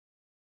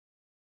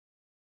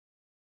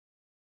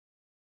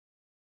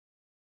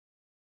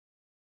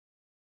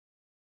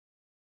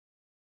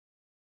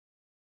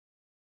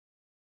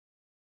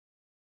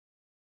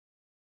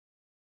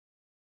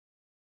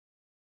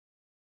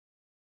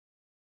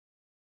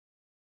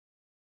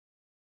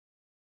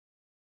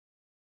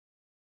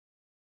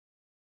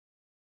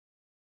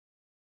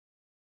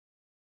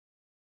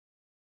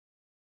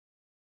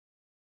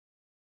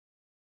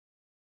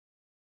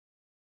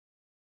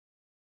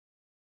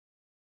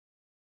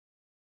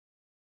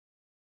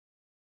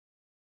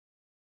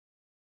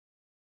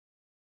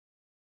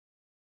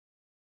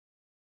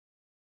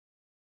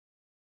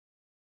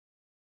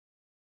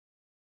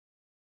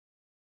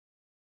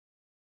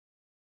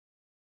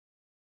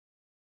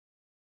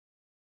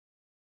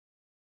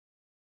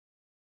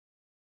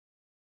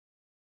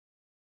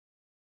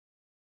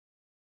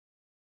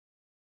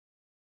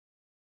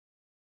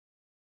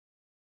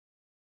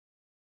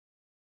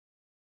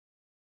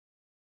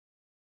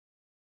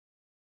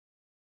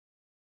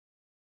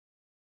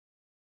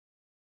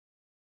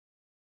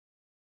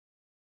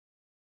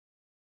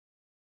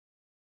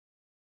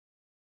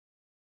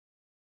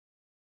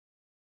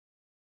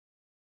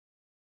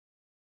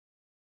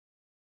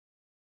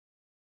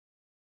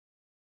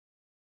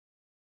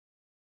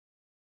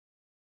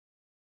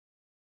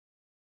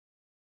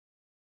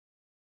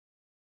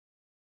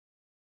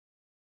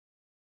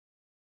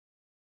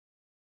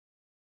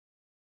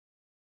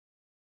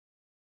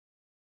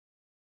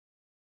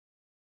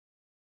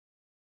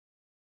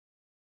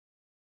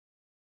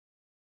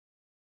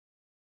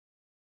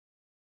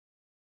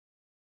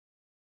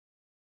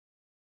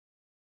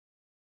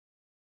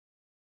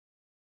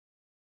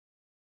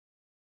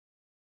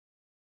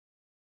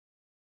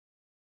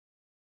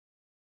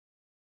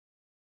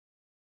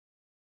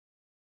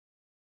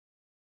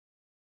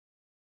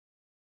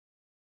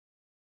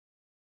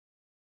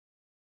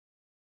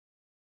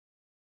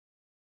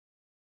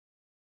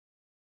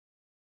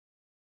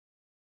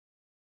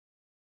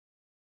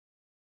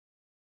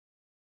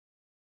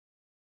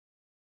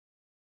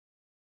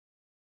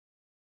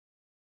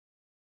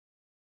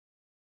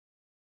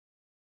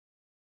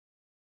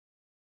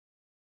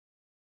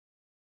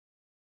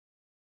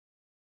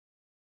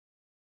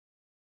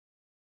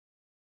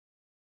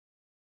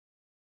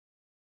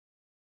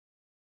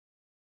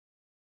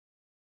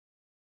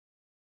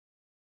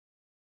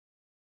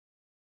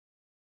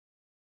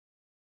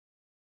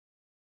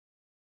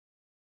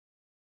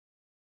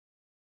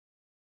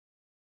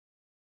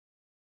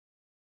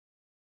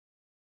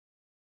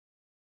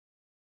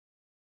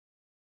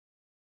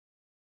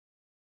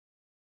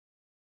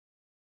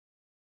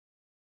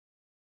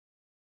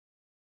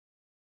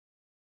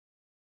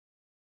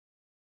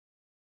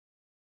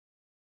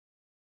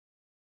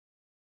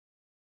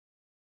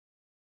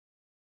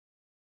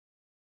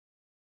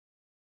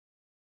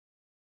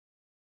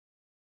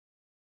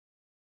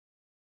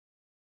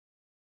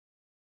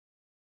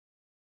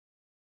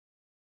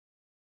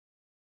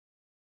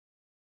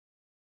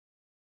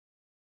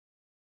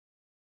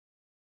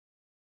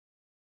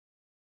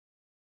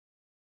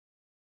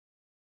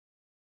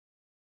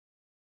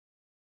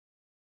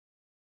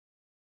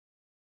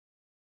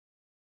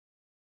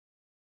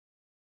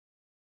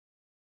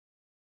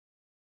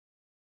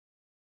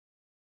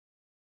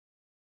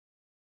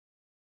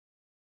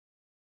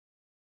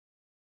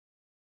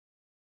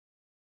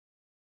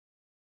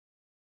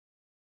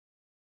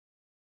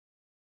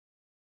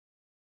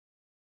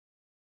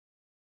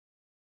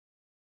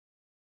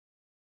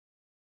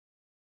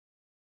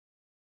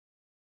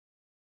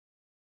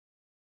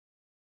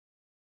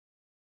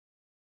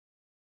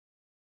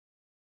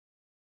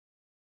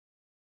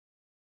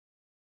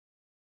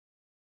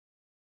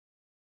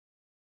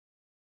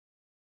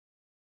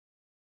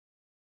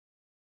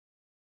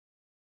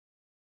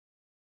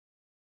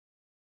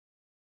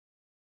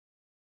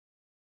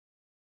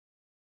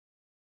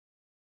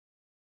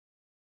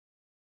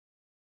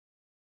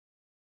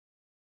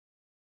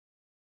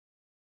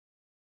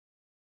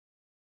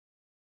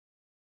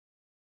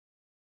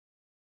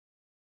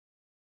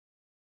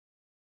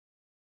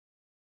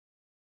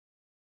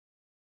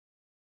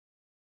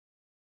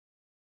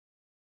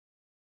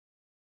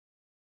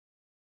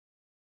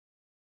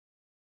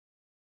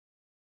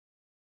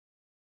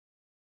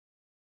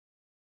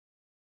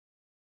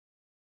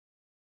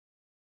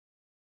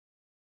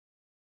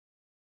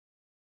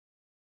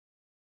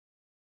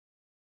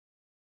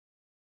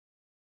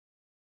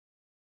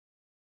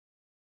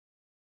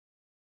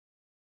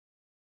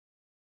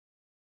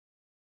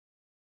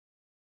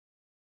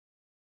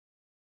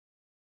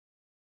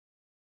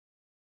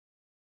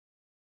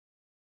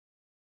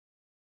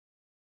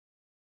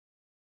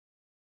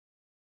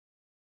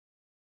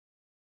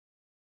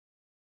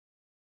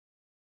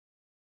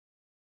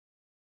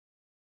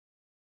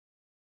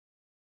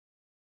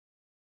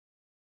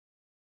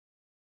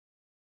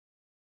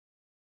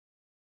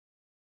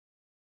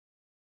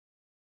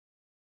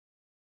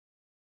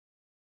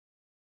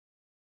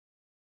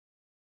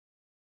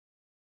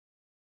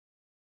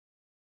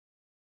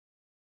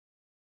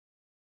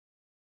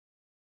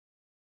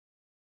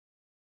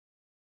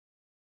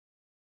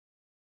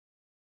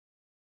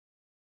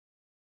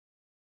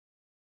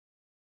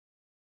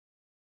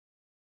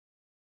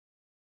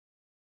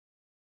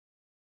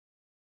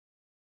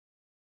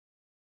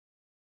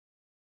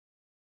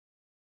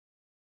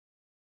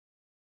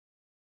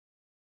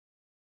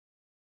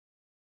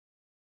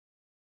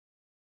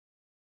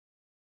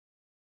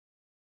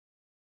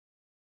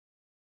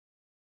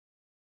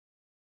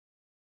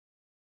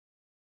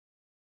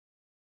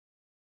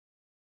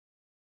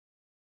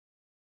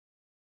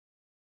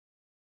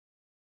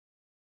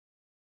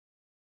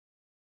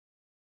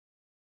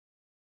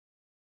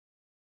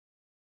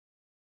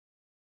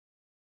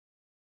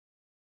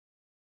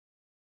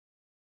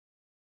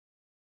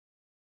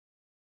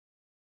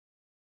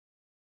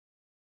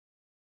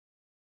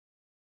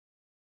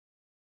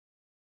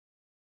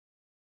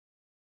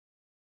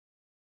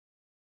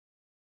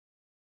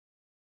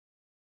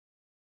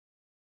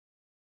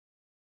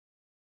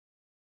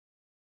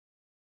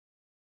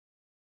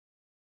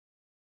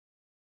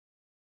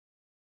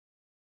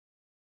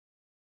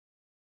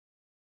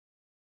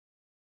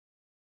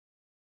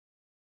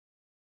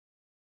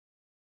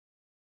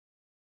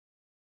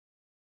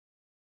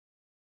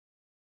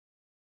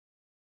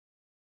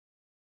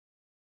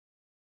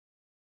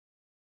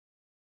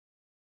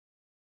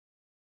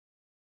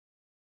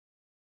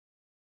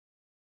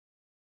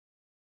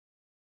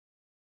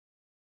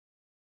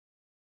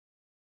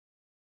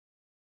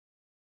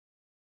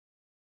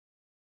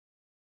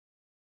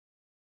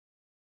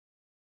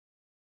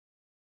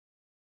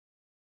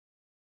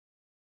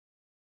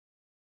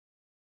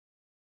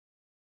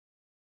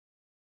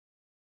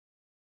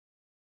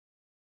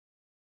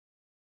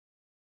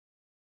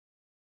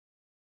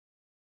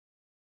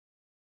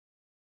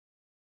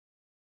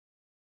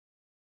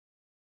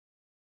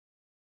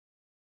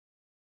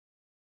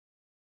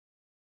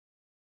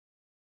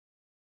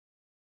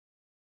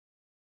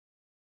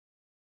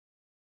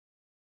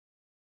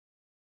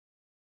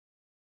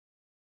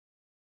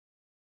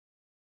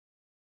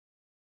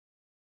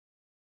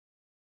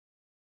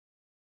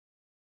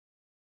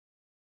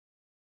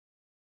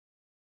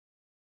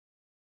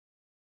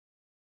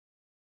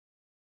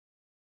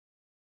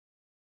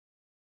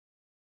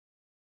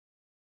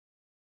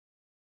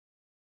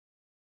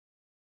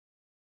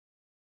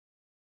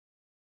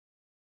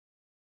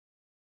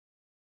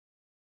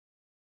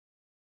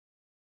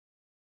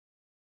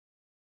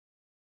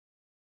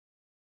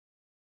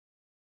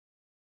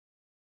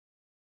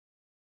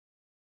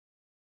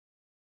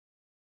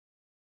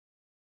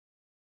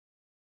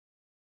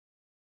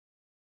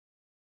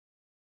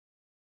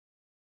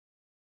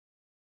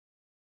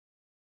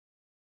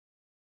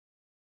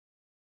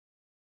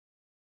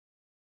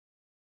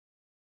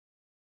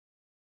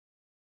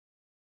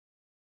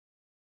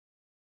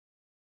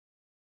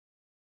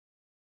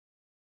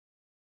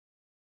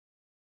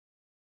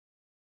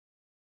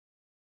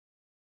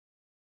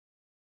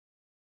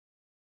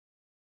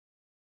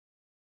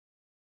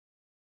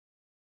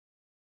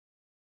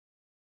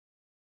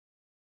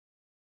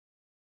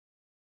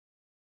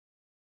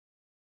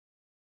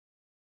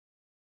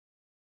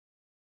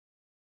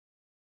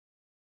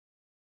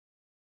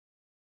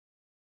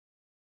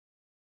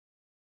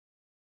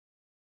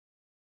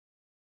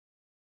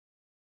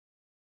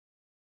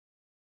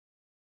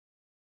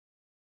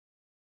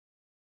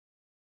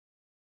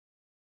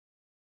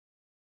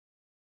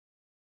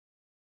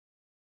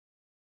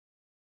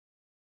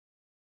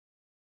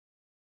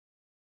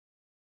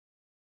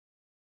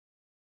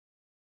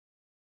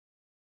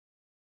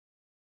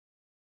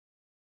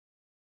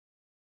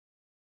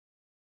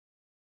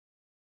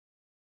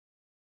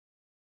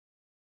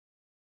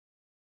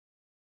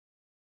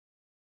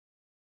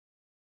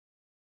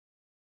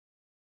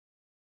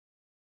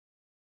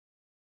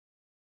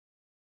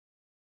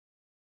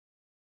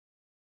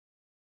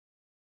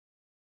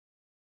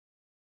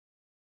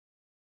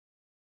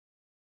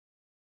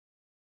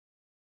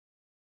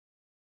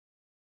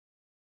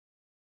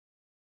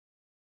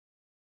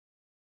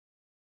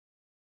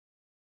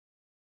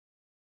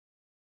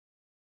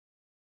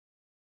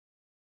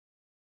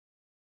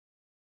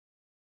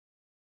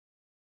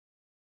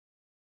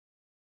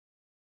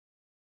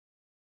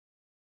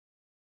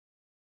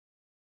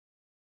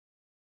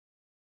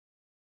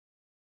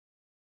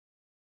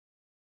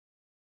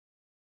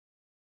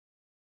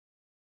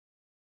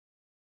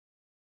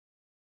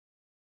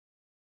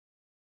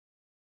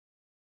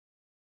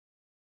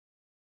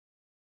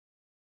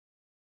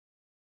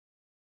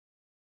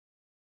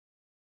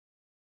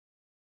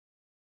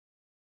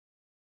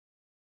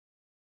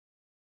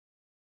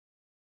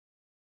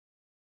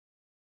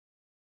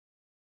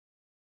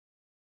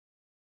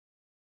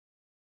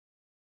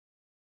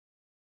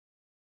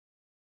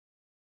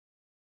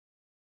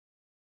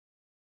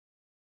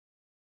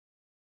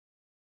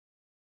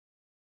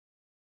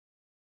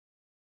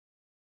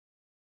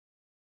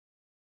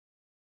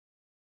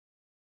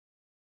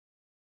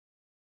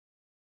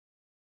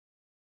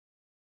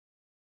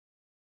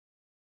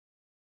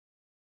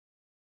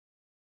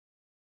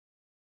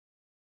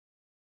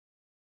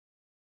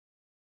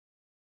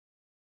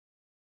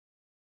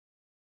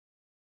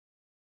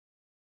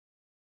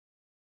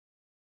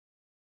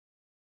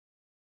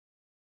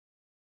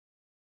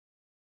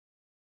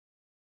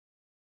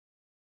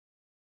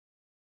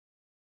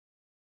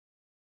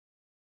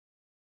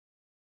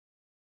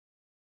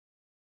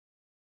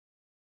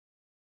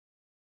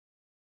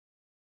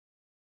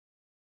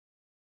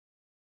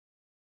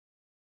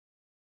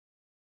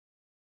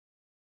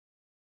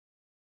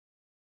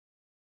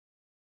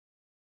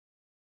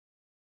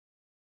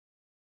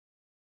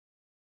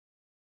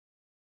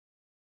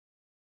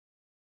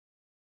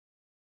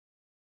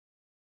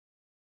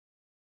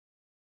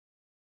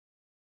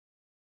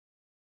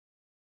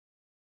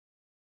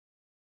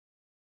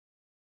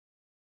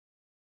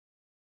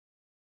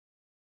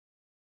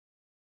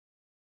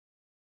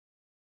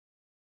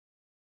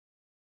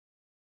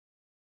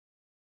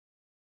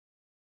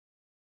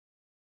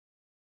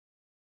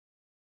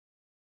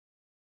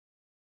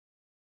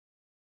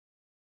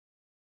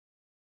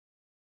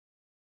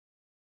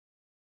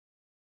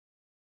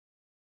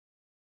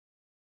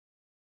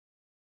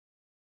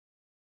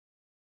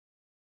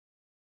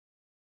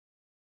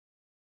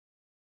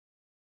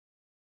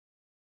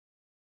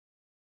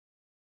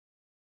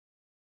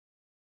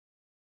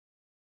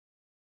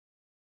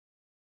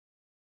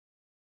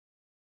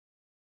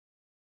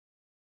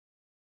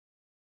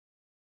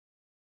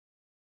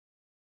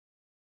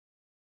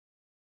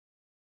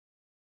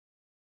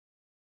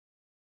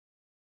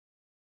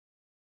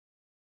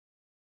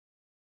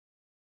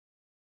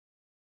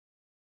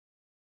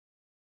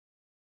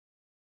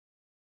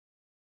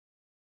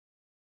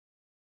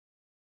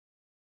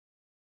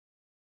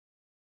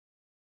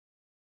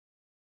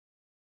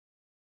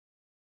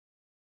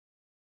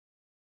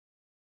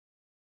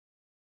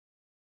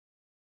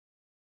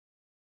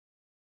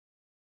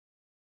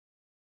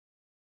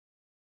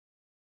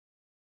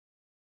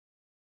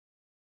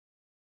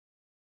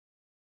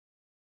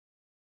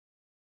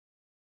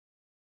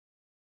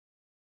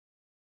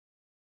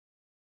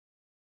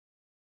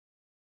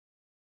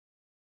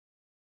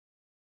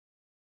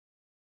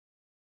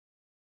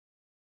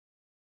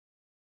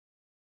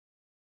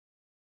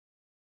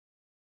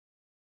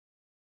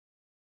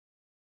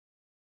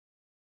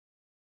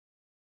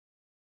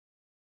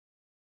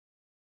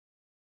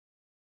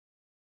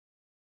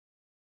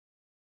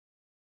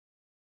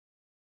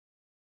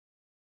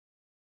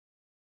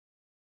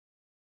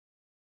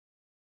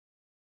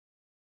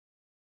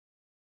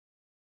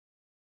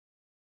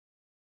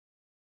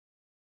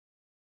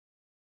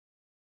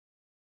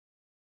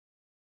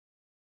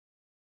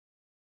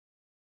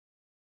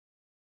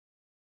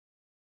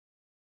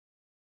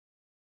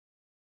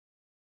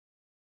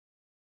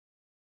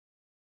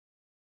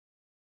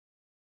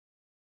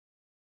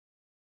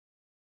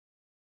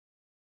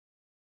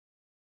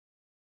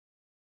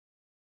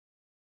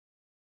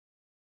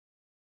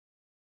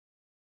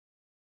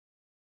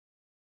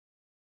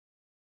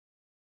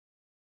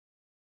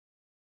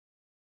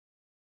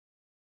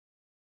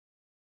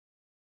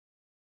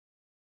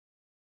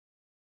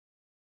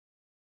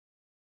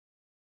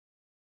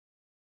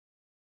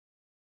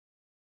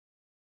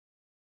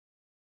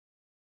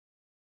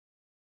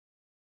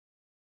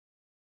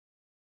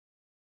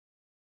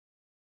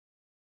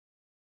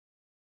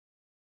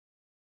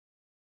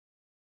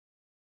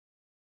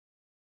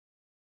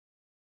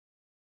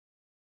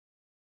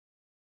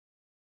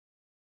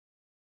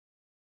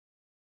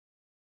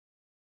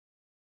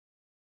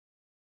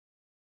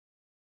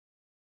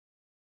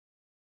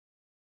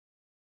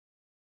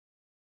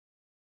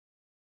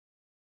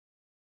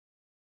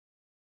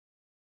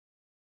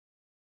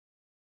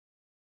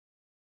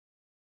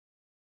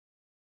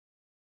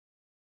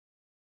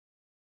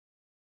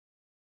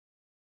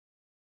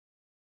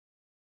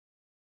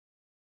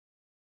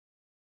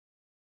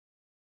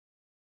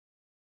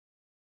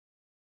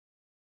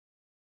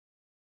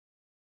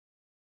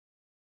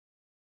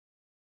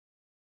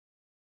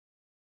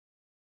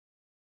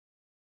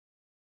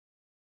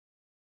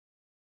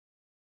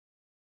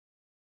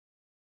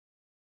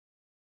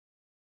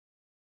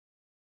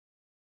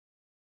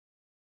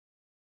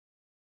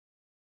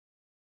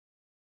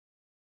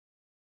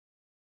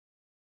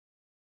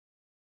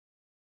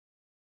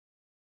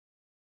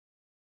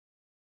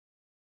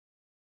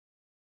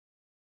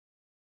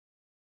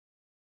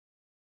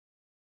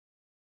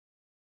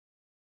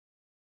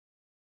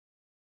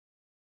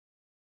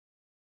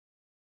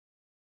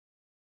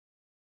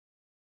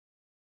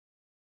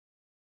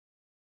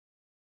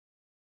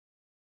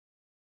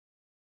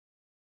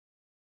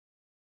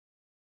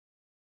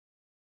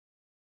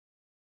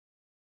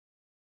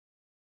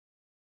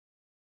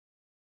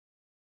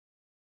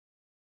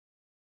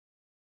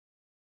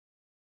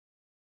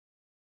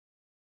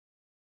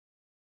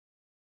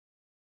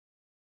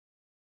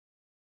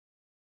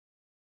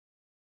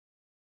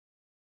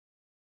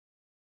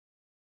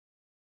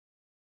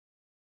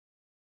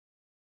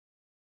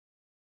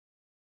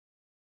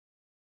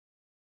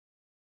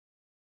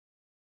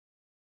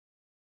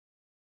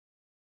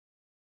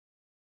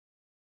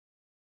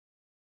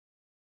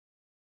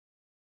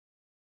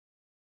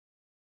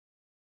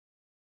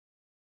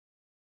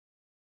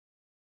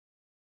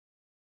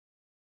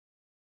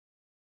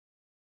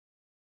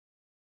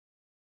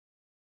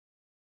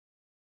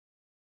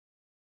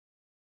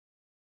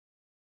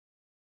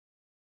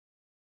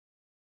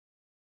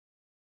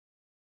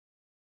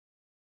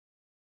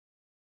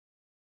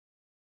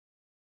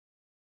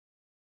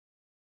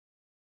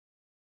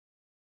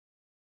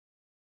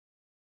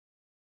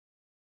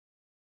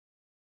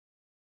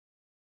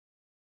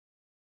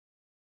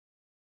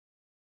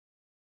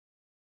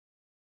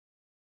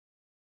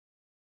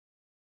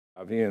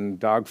And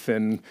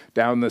Dagfinn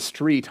down the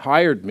street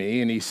hired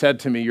me, and he said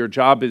to me, your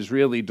job is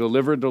really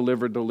deliver,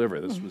 deliver, deliver.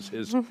 This was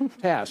his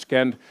task.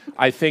 And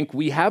I think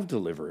we have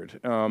delivered.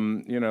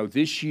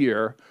 This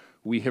year,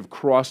 we have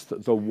crossed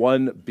the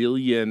 1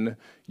 billion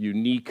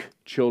unique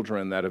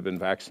children that have been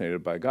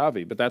vaccinated by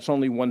Gavi. But that's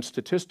only one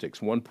statistic.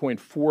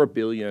 1.4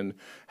 billion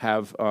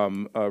have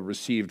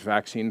received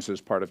vaccines as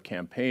part of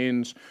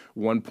campaigns,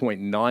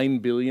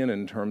 1.9 billion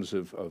in terms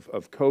of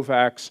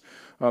COVAX.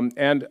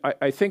 And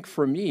I think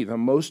for me, the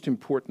most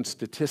important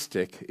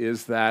statistic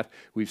is that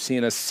we've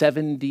seen a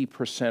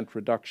 70%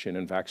 reduction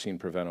in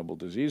vaccine-preventable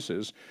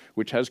diseases,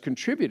 which has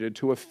contributed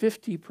to a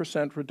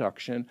 50%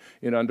 reduction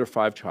in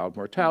under-5 child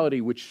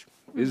mortality, which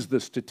is the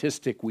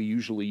statistic we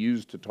usually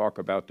use to talk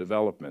about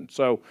development.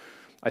 So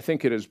I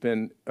think it has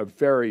been a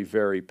very,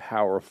 very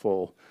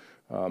powerful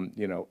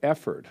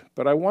effort.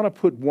 But I want to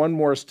put one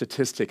more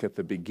statistic at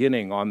the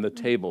beginning on the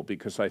table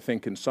because I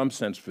think in some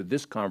sense for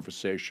this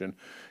conversation,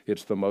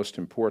 it's the most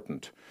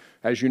important.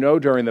 As you know,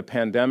 during the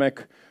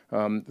pandemic,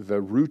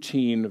 the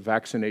routine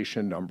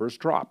vaccination numbers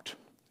dropped.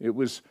 It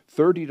was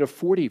 30 to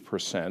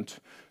 40%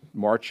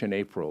 March and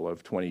April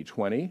of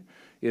 2020.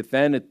 It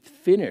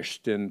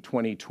finished in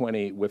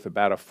 2020 with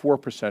about a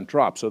 4%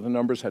 drop. So the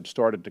numbers had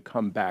started to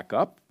come back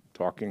up,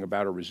 talking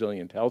about a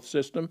resilient health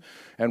system.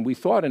 And we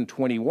thought in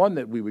 21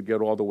 that we would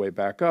get all the way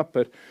back up,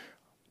 but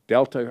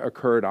Delta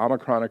occurred,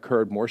 Omicron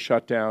occurred, more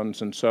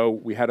shutdowns, and so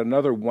we had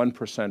another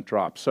 1%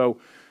 drop. So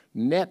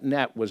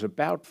net was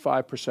about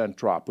 5%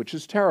 drop, which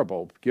is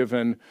terrible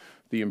given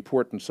the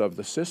importance of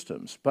the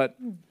systems. But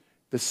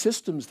the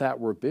systems that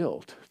were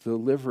built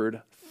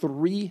delivered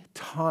 3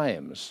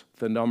 times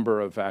the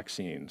number of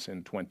vaccines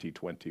in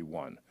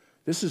 2021.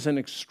 This is an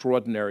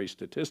extraordinary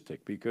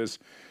statistic because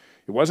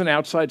it wasn't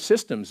outside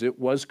systems, it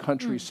was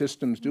country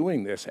systems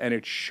doing this, and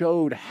it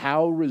showed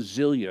how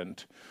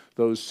resilient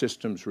those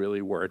systems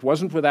really were. It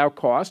wasn't without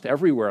cost.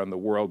 Everywhere in the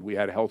world we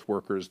had health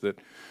workers that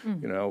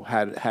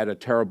had a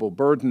terrible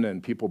burden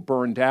and people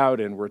burned out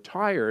and were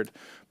tired.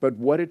 But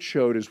what it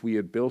showed is we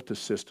had built a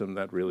system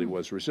that really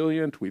was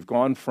resilient. We've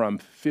gone from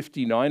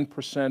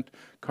 59%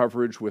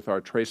 coverage with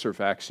our tracer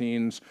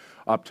vaccines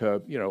up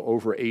to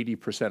over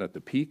 80% at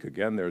the peak.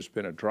 Again, there's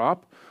been a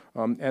drop.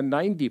 And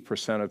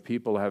 90% of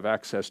people have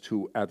access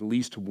to at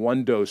least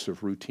 1 dose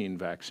of routine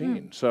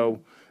vaccine.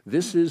 So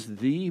this is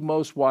the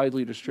most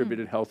widely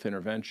distributed health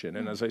intervention.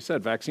 And as I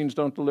said, vaccines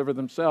don't deliver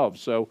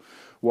themselves. So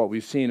what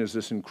we've seen is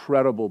this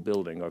incredible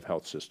building of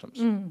health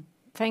systems.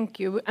 Thank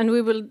you. And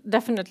we will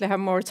definitely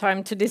have more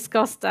time to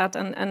discuss that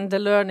and the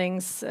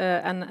learnings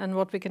and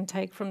what we can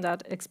take from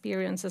that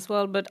experience as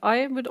well. But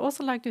I would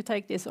also like to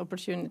take this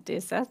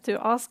opportunity, Seth, to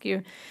ask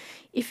you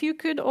if you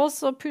could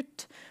also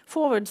put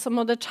forward some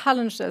of the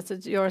challenges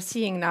that you're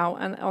seeing now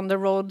and on the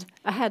road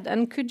ahead.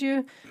 And could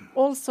you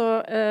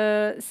also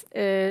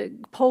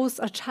pose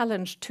a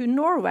challenge to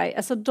Norway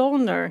as a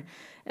donor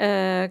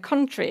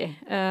country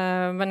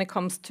when it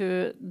comes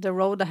to the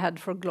road ahead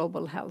for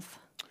global health?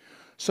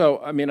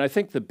 So, I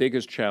think the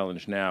biggest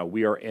challenge now,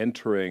 we are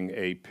entering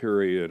a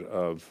period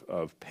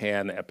of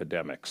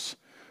pan-epidemics.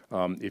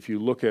 If you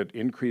look at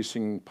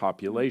increasing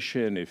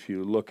population, if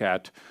you look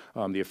at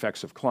the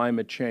effects of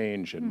climate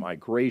change and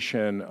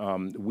migration,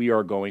 we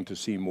are going to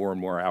see more and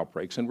more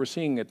outbreaks. And we're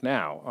seeing it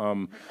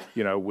now,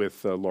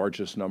 with the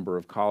largest number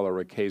of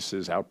cholera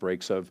cases,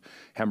 outbreaks of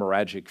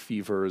hemorrhagic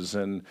fevers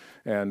and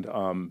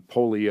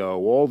polio,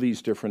 all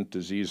these different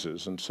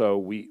diseases. And so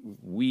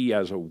we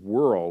as a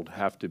world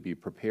have to be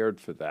prepared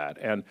for that.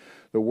 And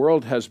the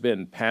world has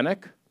been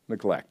panic,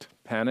 neglect,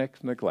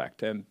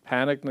 and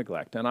panic,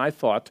 neglect. And I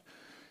thought,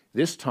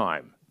 this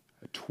time,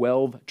 a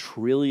 $12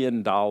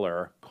 trillion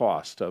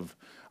cost of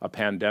a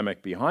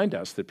pandemic behind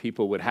us, that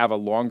people would have a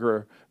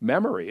longer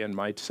memory and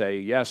might say,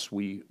 yes,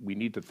 we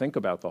need to think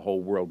about the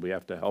whole world. We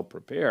have to help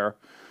prepare.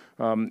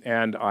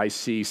 And I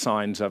see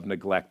signs of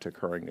neglect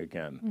occurring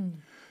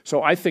again.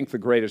 So I think the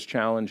greatest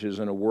challenge is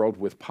in a world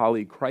with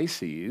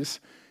polycrises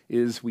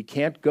is we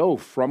can't go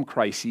from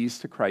crises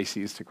to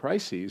crises to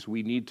crises.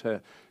 We need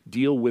to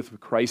deal with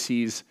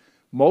crises,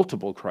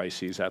 multiple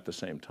crises at the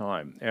same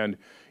time. And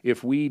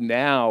if we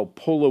now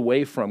pull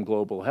away from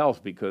global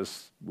health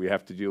because we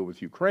have to deal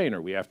with Ukraine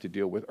or we have to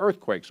deal with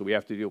earthquakes or we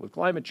have to deal with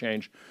climate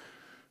change,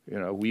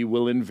 we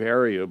will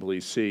invariably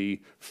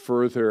see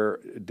further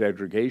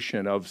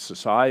degradation of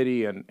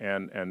society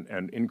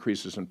and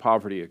increases in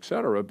poverty, et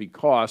cetera,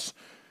 because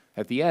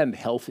at the end,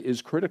 health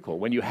is critical.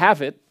 When you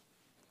have it,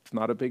 it's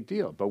not a big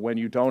deal. But when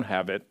you don't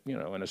have it, in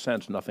a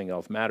sense, nothing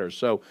else matters.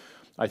 So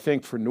I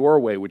think for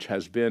Norway, which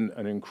has been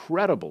an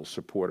incredible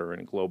supporter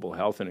in global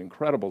health, an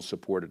incredible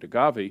supporter to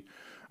Gavi,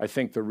 I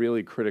think the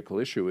really critical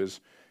issue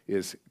is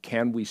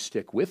can we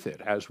stick with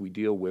it as we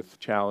deal with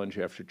challenge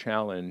after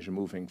challenge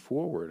moving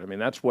forward?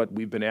 That's what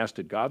we've been asked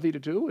at Gavi to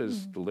do,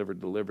 is deliver,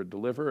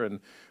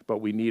 but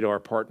we need our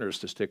partners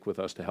to stick with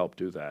us to help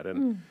do that.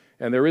 And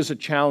there is a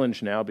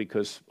challenge now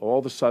because all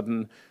of a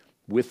sudden,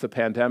 with the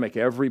pandemic,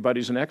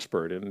 everybody's an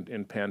expert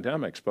in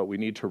pandemics, but we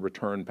need to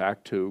return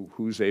back to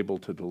who's able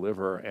to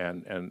deliver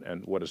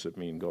and what does it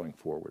mean going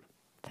forward.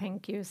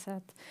 Thank you,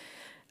 Seth.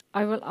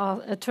 I will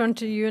turn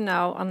to you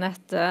now,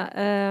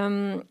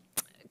 Annette.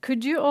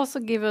 Could you also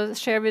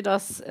share with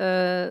us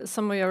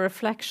some of your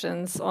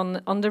reflections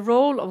on the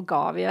role of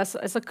Gavi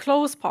as a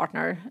close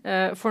partner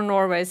for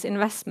Norway's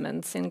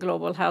investments in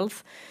global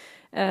health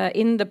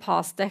in the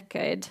past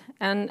decade?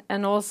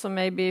 And also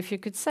maybe if you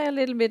could say a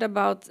little bit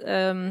about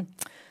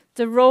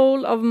the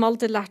role of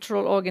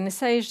multilateral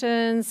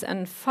organizations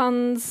and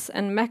funds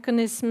and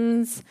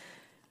mechanisms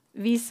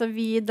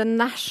vis-à-vis the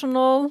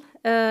national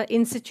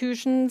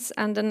institutions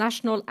and the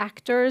national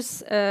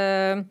actors,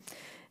 at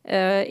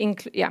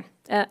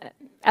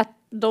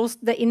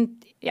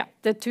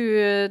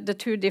the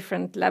two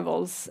different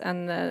levels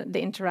and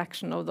the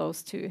interaction of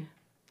those two.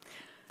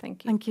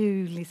 Thank you. Thank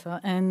you, Lisa.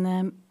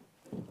 And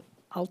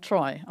I'll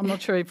try. I'm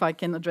not sure if I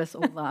can address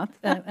all that.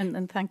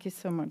 And thank you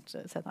so much,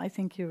 Seth. I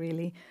think you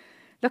really,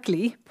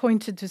 luckily,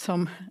 pointed to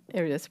some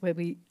areas where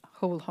we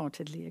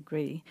wholeheartedly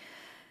agree.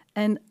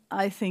 And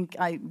I think,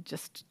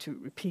 just to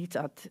repeat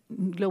that,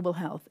 global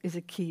health is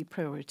a key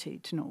priority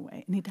to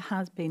Norway. And it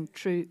has been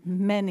through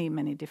many,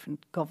 many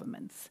different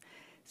governments.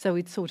 So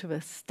it's sort of a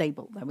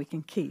stable that we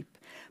can keep.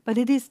 But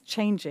it is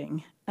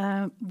changing.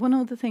 One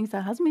of the things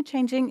that has been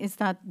changing is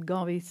that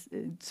Gavi's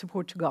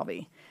support to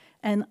Gavi.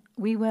 And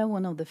we were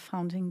one of the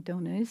founding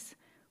donors.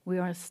 We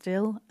are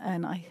still,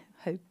 and I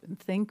hope and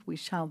think we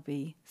shall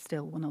be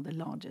still one of the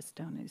largest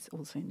donors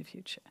also in the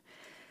future.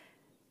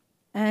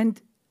 And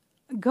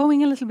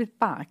going a little bit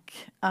back,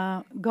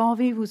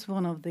 Gavi was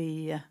one of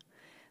the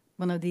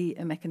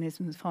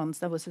mechanisms funds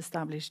that was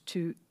established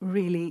to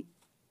really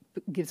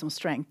give some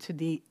strength to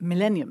the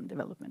Millennium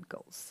Development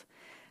Goals.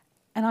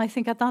 And I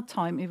think at that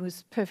time it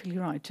was perfectly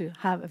right to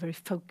have a very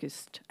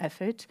focused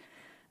effort,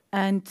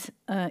 and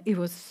it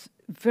was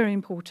very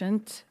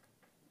important.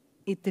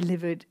 It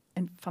delivered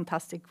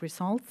fantastic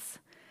results.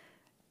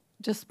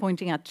 Just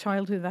pointing at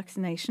childhood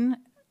vaccination,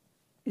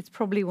 it's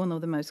probably one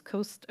of the most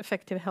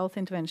cost-effective health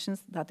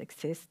interventions that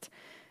exist.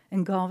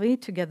 And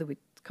Gavi, together with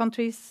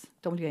countries,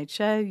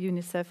 WHO,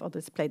 UNICEF,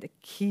 others played a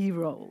key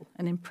role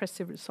and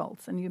impressive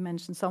results. And you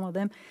mentioned some of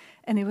them.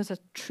 And it was a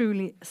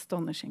truly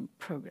astonishing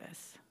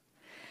progress.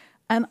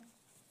 And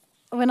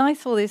when I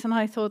saw this, and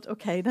I thought,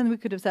 okay, then we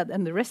could have said,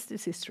 and the rest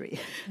is history.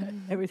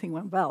 Everything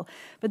went well.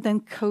 But then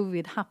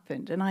COVID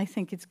happened. And I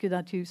think it's good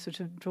that you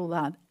sort of draw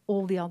that.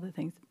 All the other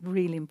things,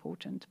 really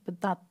important.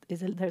 But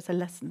there's a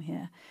lesson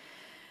here.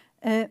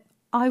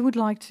 I would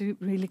like to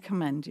really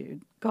commend you.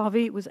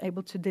 Gavi was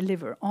able to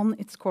deliver on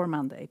its core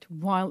mandate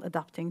while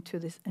adapting to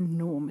this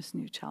enormous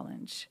new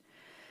challenge.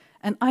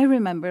 And I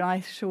remember,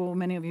 I'm sure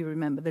many of you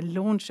remember, the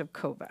launch of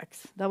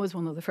COVAX. That was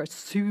one of the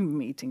first Zoom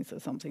meetings or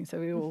something, so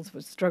we all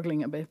were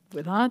struggling a bit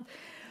with that.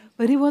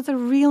 But it was a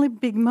really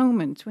big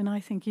moment when I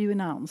think you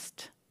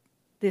announced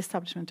the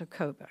establishment of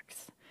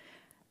COVAX.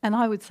 And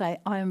I would say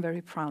I am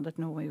very proud that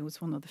Norway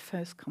was one of the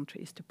first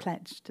countries to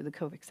pledge to the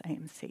COVAX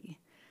AMC.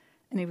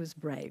 And it was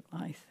brave,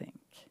 I think.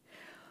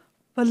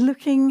 But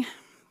looking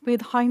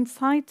with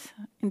hindsight,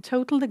 in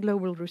total, the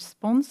global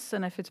response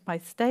and efforts by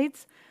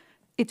states,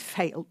 it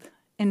failed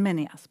in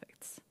many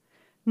aspects,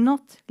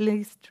 not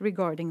least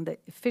regarding the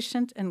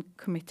efficient and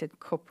committed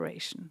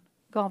cooperation.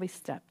 Gavi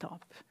stepped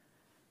up.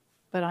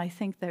 But I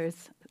think there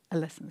is a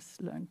lesson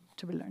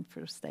to be learned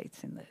for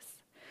states in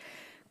this.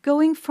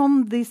 Going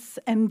from this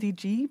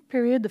MDG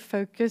period, the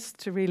focus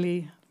to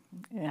really,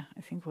 I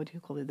think what you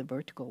call it, the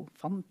vertical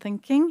fund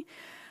thinking,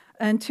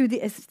 and to the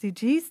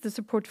SDGs, the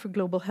support for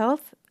global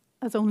health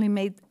has only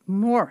made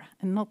more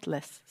and not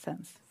less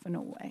sense for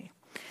Norway.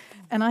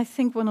 And I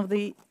think one of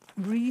the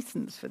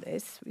reasons for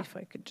this, if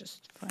I could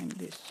just find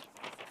this,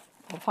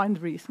 I'll find the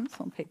reasons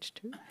on page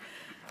 2,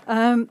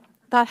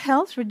 that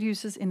health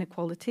reduces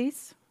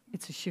inequalities.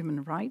 It's a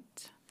human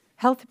right.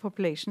 Healthy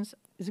populations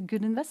is a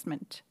good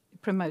investment.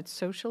 It promotes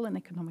social and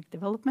economic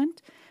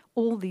development.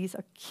 All these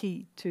are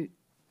key to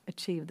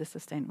achieve the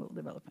Sustainable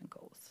Development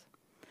Goals.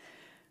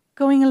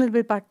 Going a little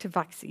bit back to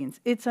vaccines,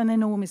 it's an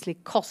enormously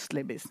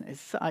costly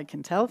business, I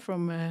can tell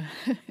from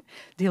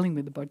dealing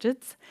with the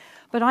budgets.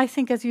 But I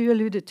think, as you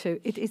alluded to,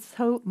 it is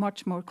so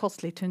much more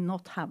costly to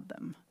not have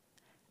them.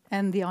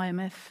 And the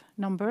IMF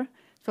number,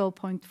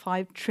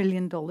 $12.5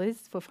 trillion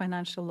for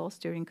financial loss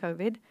during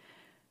COVID,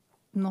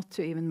 not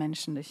to even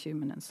mention the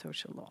human and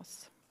social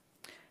loss.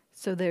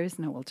 So there is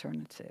no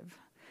alternative.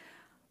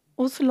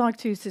 Also like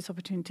to use this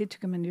opportunity to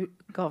commend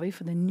Gavi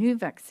for the new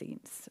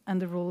vaccines,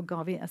 and the role of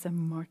Gavi as a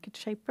market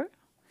shaper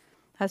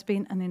has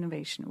been an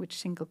innovation which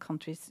single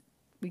countries,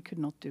 we could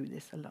not do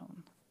this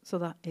alone. So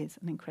that is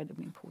an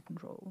incredibly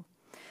important role.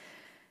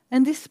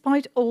 And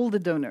despite all the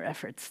donor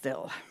efforts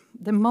still,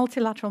 the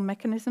multilateral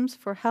mechanisms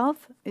for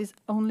health is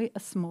only a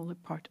smaller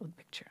part of the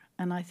picture.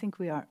 And I think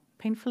we are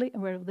painfully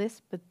aware of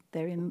this, but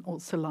therein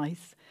also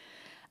lies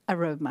a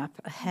roadmap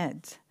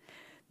ahead.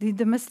 The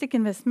domestic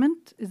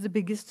investment is the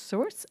biggest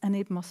source, and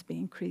it must be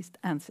increased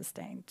and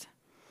sustained.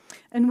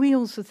 And we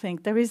also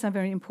think there is a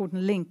very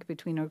important link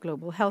between our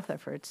global health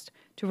efforts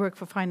to work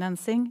for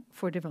financing,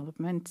 for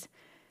development,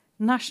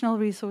 national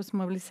resource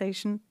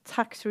mobilization,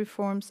 tax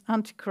reforms,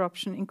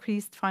 anti-corruption,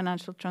 increased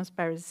financial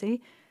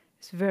transparency,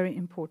 is very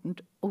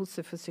important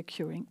also for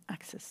securing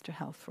access to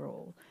health for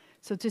all.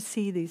 So to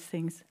see these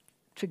things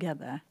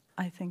together,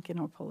 I think in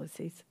our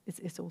policies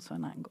is also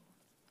an angle.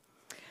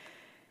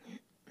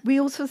 We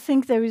also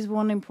think there is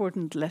one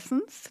important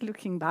lesson,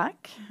 looking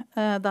back,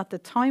 that the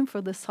time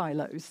for the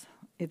silos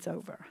is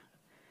over.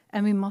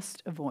 And we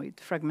must avoid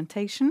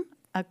fragmentation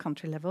at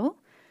country level.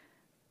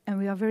 And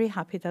we are very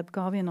happy that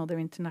Gavi and other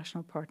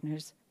international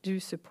partners do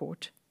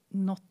support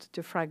not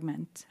to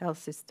fragment health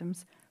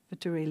systems, but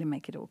to really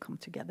make it all come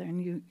together.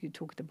 And you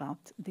talked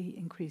about the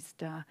increased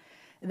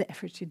the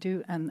efforts you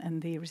do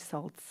and the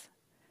results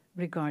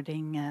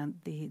regarding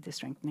the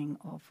strengthening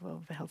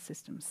of health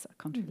systems at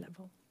country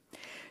level.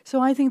 So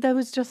I think that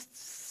was just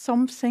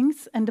some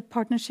things, and the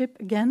partnership,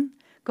 again,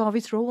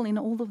 Gavi's role in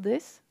all of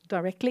this,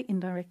 directly,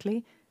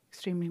 indirectly,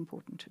 extremely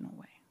important to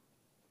Norway.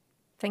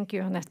 Thank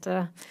you,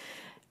 Annette.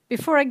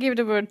 Before I give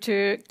the word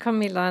to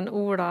Camilla and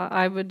Ola,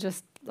 I would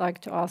just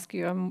like to ask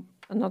you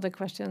another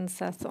question,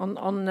 Seth,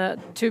 on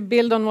to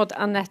build on what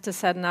Annette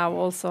said now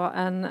also,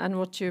 and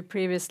what you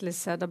previously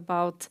said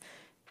about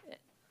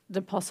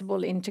the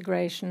possible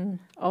integration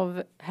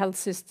of health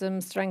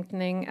systems,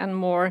 strengthening, and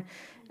more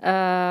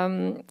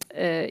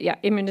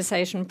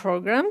immunization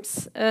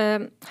programs.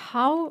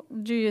 How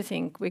do you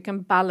think we can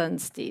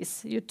balance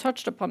these? You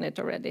touched upon it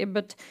already,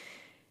 but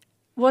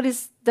what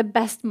is the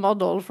best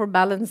model for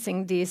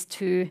balancing these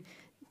two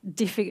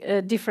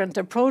different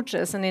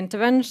approaches and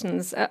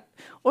interventions?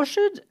 Or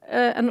should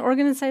an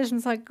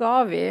organization like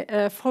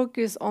Gavi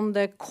focus on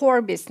the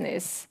core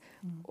business?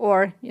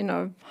 Or,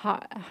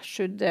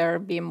 should there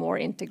be more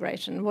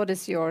integration? What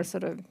is your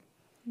sort of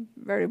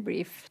very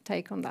brief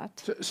take on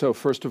that? So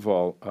first of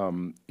all,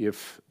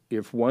 if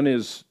one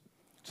is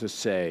to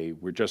say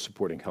we're just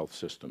supporting health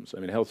systems,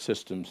 I mean, health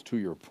systems, to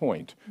your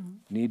point,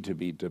 need to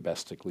be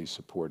domestically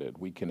supported.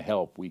 We can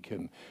help. We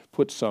can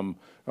put some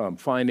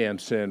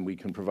finance in. We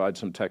can provide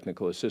some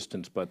technical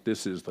assistance. But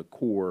this is the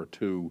core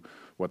to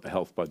what the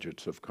health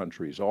budgets of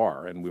countries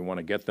are. And we want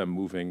to get them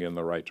moving in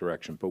the right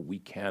direction. But we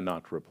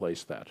cannot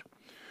replace that.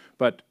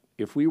 But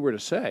if we were to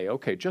say,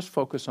 okay, just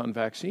focus on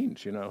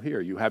vaccines,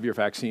 here, you have your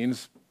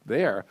vaccines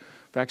there.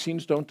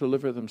 Vaccines don't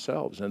deliver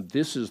themselves, and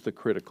this is the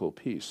critical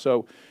piece.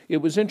 So it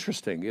was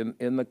interesting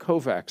in the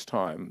COVAX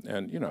time,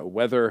 and,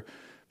 whether,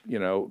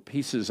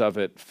 pieces of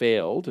it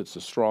failed, it's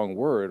a strong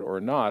word, or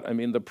not. I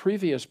mean, the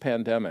previous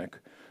pandemic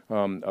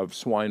of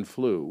swine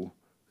flu,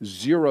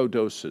 0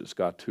 doses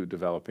got to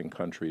developing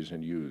countries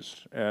and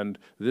used. And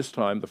this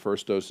time, the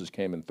first doses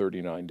came in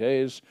 39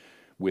 days.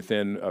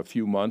 Within a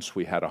few months,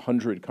 we had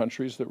 100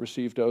 countries that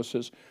received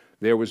doses.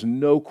 There was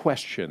no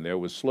question. There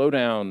was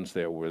slowdowns,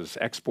 there was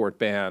export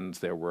bans,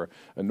 there were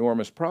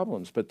enormous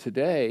problems. But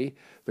today,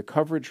 the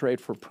coverage rate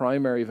for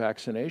primary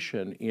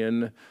vaccination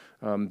in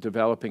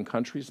developing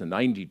countries, the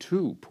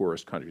 92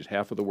 poorest countries,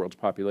 half of the world's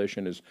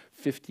population, is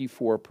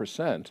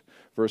 54%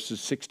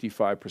 versus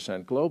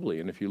 65% globally.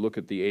 And if you look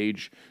at the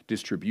age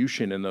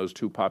distribution in those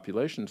two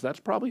populations, that's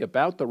probably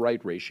about the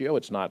right ratio.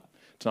 It's not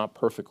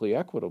perfectly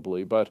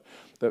equitably, but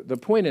the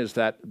point is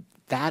that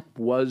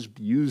was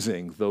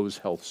using those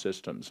health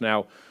systems.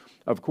 Now,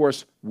 of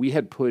course, we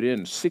had put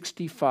in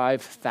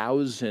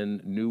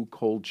 65,000 new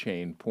cold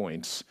chain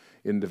points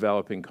in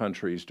developing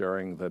countries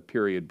during the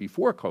period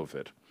before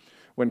COVID.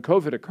 When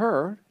COVID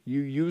occurred,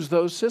 you use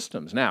those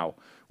systems. Now,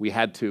 we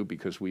had to,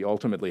 because we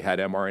ultimately had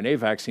mRNA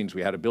vaccines,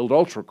 we had to build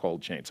ultra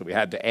cold chains. So we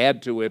had to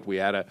add to it, we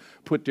had to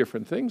put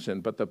different things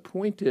in. But the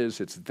point is,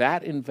 it's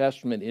that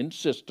investment in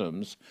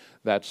systems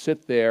that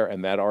sit there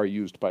and that are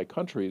used by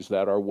countries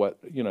that are what,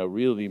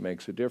 really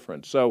makes a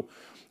difference. So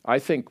I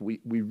think we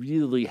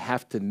really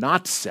have to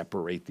not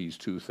separate these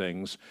two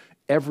things.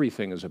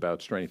 Everything is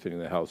about strengthening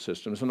the health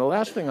systems. And the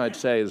last thing I'd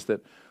say is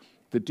that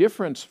the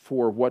difference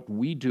for what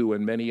we do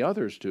and many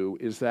others do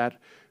is that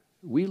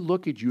we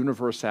look at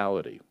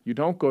universality. You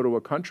don't go to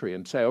a country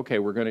and say, okay,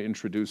 we're going to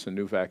introduce a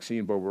new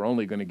vaccine, but we're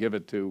only going to give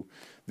it to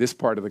this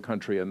part of the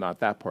country and not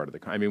that part of the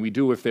country. I mean, we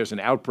do if there's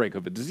an outbreak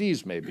of a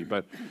disease maybe,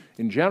 but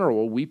in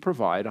general, we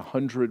provide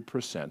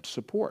 100%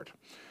 support.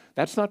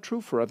 That's not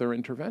true for other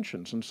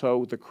interventions. And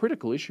so the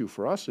critical issue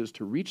for us is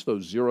to reach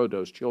those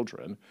 0-dose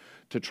children,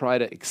 to try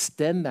to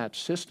extend that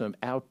system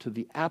out to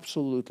the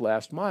absolute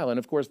last mile. And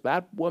of course,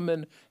 that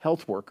woman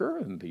health worker,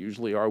 and they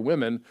usually are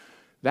women,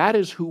 that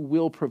is who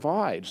will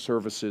provide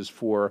services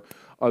for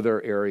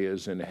other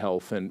areas in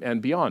health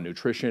and beyond,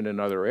 nutrition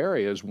and other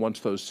areas, once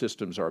those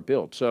systems are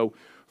built. So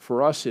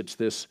for us, it's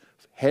this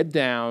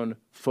head-down,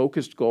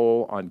 focused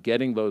goal on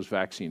getting those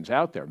vaccines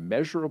out there,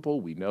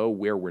 measurable. We know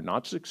where we're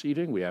not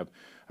succeeding. We have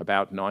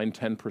about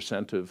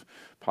 9–10% of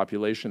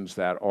populations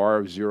that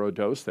are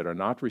 0-dose that are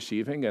not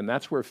receiving, and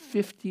that's where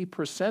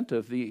 50%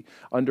 of the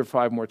under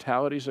 5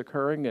 mortality is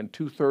occurring, and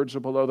 2/3 are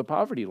below the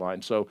poverty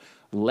line. So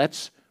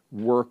let's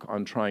work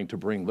on trying to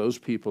bring those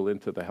people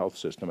into the health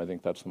system. I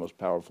think that's the most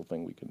powerful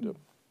thing we can do.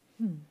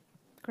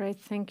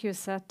 Great, thank you,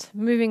 Seth.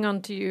 Moving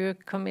on to you,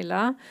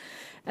 Camilla.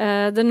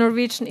 The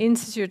Norwegian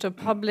Institute of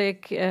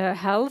Public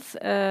Health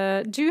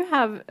do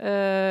have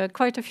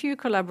quite a few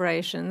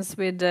collaborations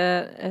with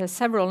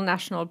several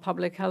national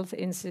public health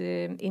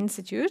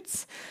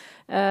institutes,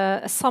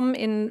 some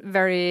in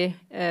very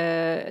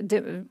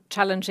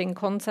challenging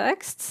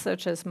contexts,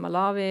 such as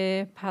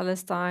Malawi,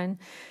 Palestine.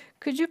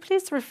 Could you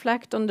please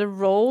reflect on the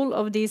role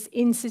of these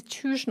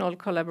institutional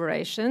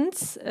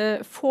collaborations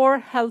for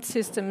health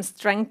system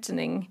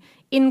strengthening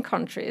in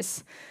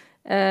countries,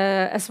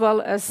 as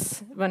well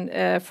as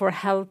for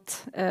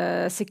health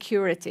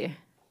security?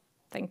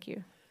 Thank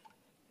you.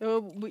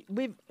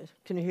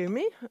 Can you hear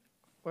me?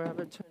 Or have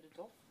I turned it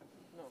off?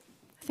 No.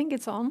 I think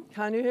it's on.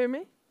 Can you hear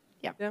me?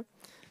 Yeah. Yeah.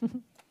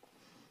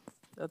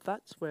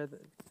 That's where the...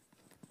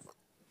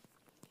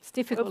 It's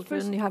difficult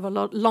when you have a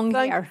long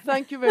hair.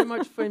 Thank you very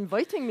much for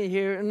inviting me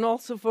here, and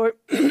also for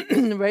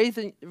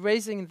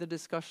raising the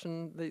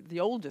discussion, the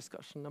old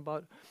discussion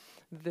about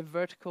the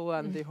vertical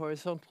and the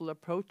horizontal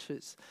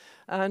approaches.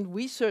 And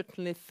we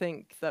certainly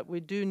think that we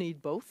do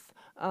need both,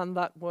 and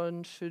that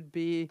one should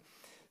be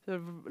sort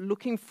of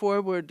looking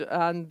forward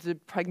and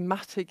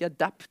pragmatic,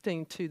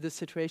 adapting to the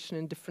situation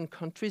in different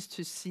countries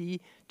to see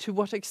to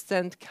what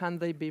extent can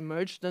they be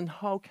merged and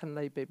how can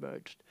they be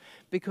merged,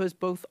 because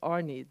both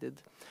are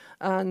needed.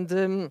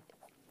 And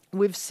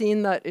we've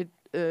seen that it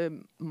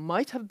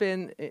might have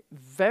been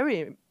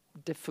very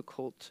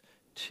difficult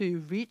to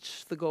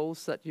reach the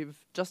goals that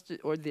you've just,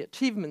 or the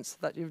achievements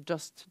that you've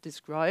just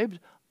described,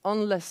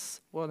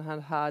 unless one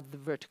had had the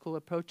vertical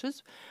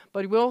approaches.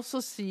 But we also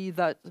see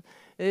that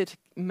it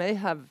may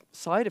have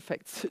side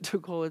effects, to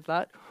call it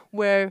that,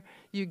 where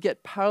you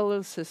get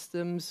parallel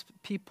systems,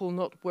 people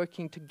not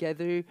working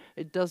together.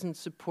 It doesn't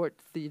support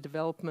the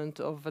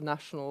development of a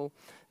national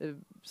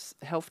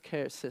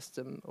healthcare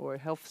system or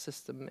health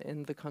system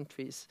in the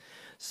countries.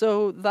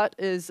 So that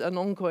is an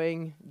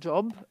ongoing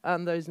job,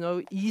 and there's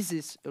no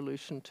easy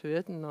solution to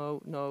it,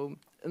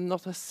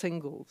 not a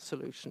single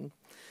solution.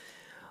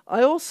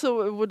 I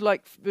also would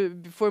like,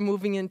 before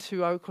moving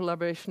into our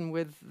collaboration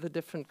with the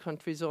different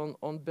countries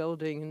on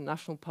building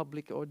national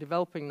public or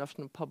developing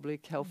national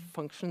public health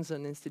functions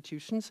and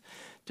institutions,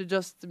 to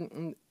just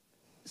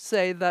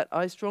say that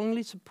I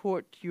strongly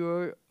support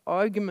your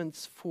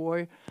arguments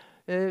for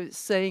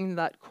saying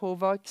that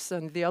COVAX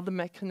and the other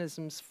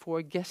mechanisms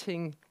for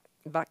getting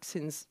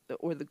vaccines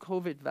or the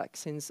COVID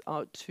vaccines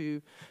out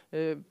to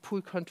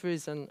poor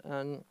countries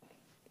and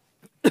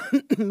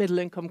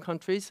middle-income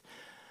countries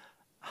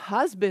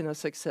has been a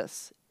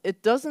success.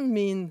 It doesn't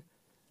mean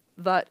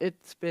that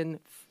it's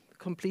been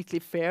completely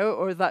fair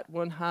or that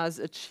one has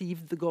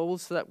achieved the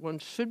goals that one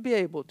should be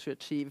able to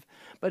achieve,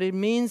 but it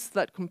means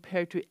that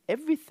compared to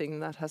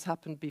everything that has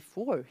happened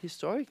before,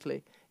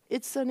 historically,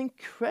 it's an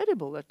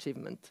incredible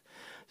achievement.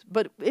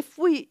 But if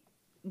we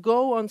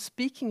go on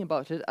speaking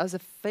about it as a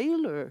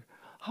failure,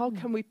 how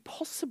can we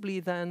possibly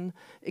then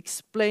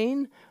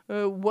explain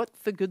what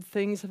the good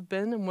things have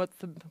been and what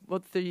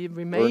the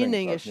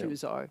remaining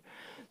issues are?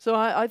 So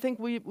I think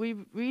we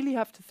really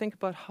have to think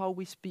about how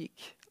we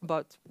speak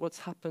about what's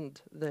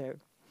happened there.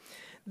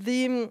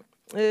 The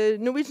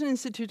Norwegian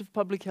Institute of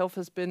Public Health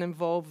has been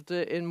involved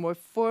in more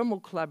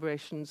formal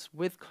collaborations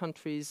with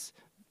countries.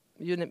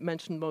 You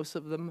mentioned most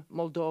of them: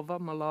 Moldova,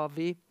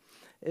 Malawi,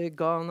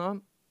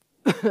 Ghana,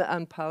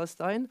 and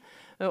Palestine,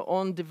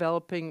 on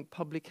developing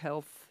public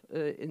health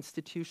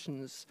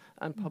institutions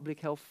and public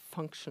health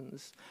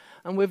functions.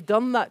 And we've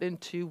done that in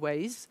two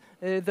ways.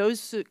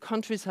 Those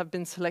countries have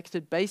been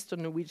selected based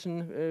on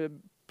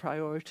Norwegian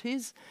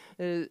priorities,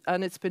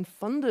 and it's been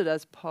funded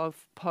as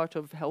part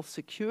of health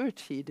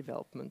security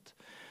development.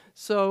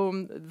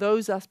 So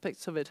those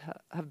aspects of it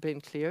have been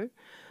clear.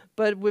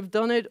 But we've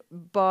done it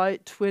by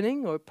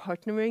twinning or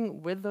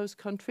partnering with those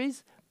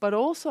countries, but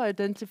also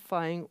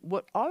identifying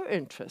what our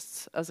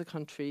interests as a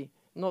country,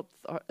 not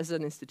as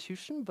an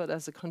institution, but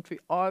as a country,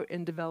 are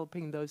in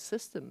developing those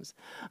systems.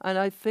 And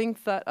I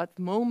think that at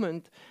the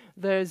moment,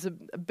 there's a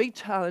big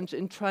challenge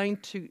in trying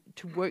to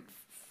work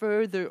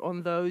further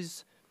on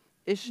those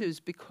issues,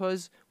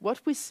 because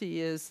what we see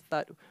is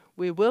that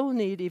we will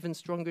need even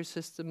stronger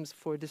systems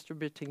for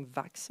distributing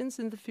vaccines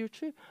in the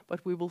future,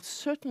 but we will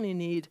certainly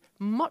need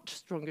much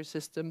stronger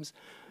systems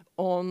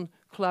on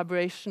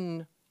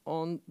collaboration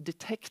on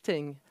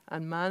detecting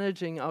and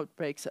managing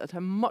outbreaks at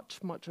a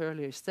much, much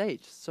earlier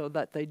stage so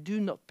that they do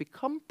not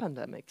become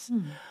pandemics.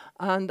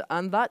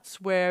 And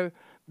that's where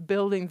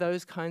building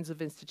those kinds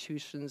of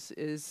institutions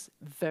is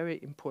very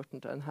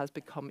important and has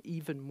become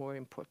even more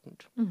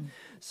important.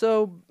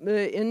 So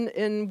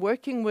in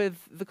working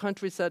with the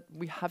countries that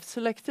we have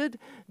selected,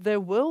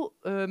 there will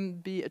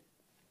be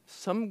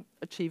some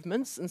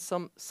achievements and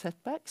some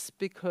setbacks,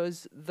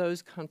 because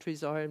those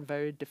countries are in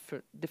very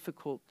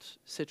difficult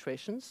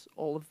situations,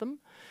 all of them.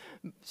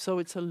 So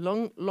it's a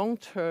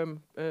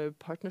long-term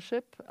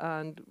partnership,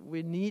 and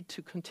we need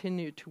to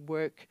continue to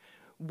work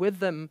with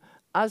them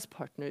as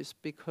partners,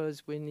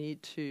 because we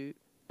need to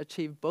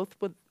achieve both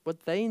what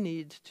they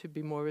need to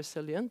be more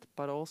resilient,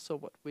 but also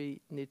what we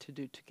need to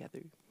do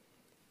together.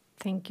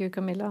 Thank you,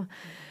 Camilla.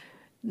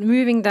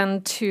 moving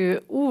then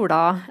to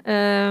Ola,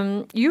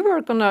 you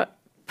work on a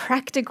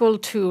practical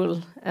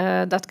tool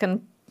that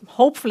can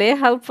hopefully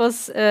help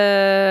us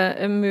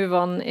move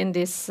on in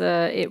this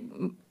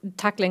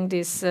tackling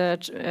these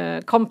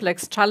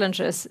complex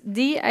challenges.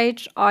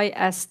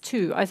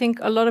 DHIS2. I think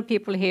a lot of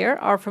people here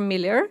are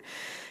familiar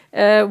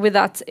with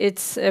that.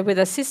 It's with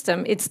a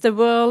system. It's the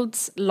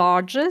world's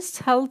largest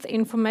health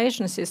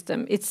information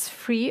system. It's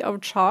free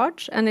of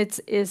charge, and it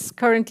is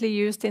currently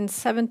used in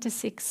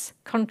 76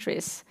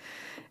 countries.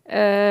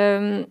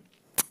 Could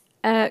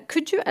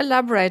you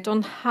elaborate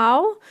on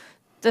how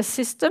the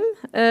system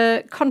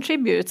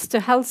contributes to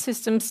health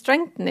system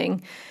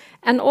strengthening,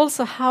 and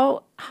also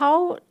how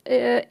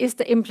is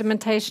the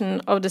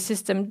implementation of the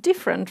system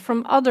different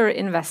from other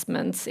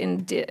investments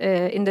in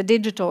the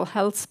digital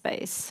health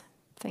space?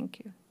 Thank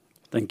you.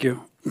 Thank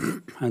you,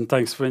 and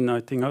thanks for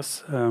inviting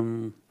us.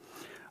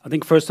 I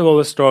think first of all,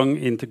 a strong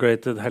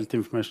integrated health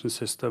information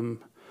system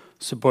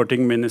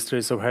supporting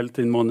ministries of health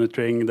in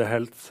monitoring the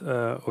health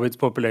of its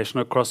population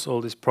across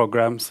all these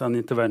programs and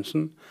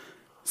intervention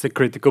is a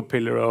critical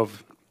pillar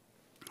of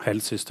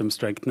health system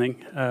strengthening.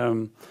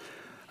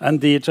 And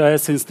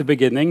DHIS, since the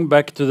beginning,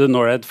 back to the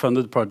Norad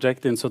funded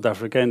project in South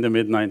Africa in the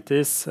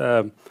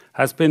mid-90s,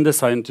 has been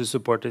designed to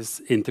support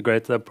this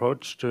integrated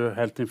approach to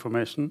health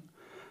information,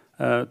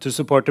 to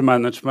support the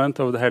management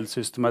of the health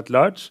system at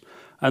large,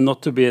 and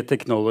not to be a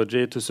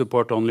technology to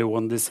support only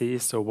one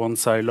disease or one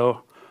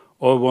silo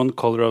or one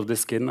color of the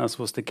skin, as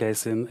was the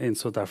case in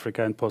South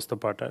Africa in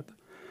post-apartheid.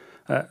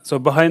 So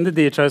behind the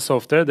DHIS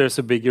software, there's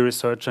a bigger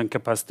research and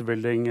capacity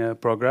building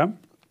program.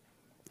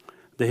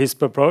 The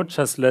HISP approach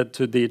has led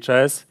to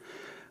DHIS,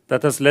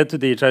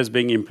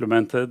 being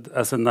implemented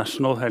as a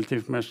national health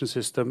information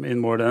system in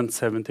more than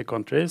 70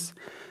 countries,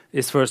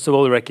 is first of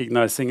all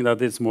recognizing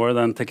that it's more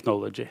than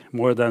technology,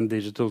 more than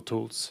digital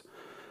tools.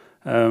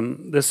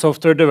 The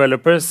software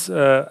developers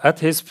at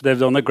HISP, they've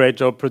done a great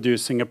job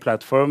producing a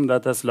platform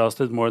that has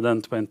lasted more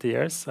than 20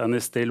 years and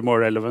is still more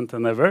relevant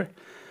than ever.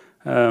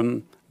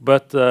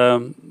 But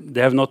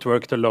they have not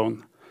worked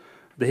alone.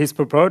 The HISP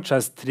approach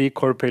has 3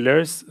 core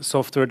pillars: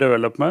 software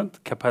development,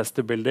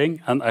 capacity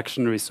building, and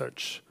action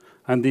research.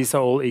 And these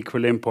are all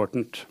equally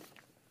important.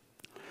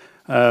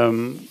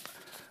 And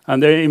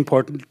they're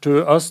important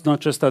to us,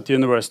 not just at the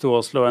University of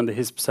Oslo and the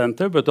HISP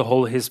Center, but the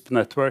whole HISP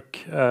network.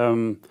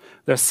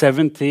 There are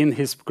 17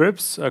 HISP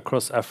groups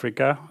across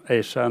Africa,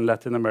 Asia, and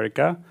Latin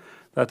America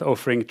that are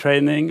offering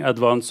training,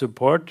 advanced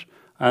support,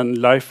 and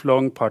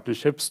lifelong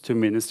partnerships to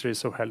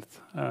ministries of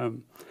health.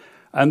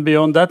 And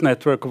beyond that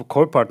network of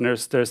core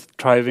partners, there's a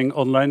thriving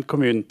online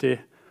community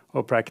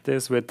of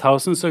practice with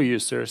thousands of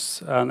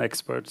users and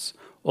experts,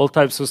 all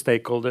types of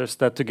stakeholders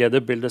that together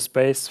build a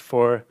space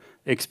for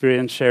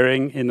experience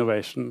sharing,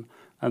 innovation,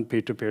 and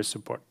peer-to-peer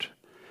support.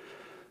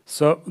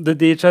 So the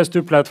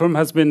DHIS2 platform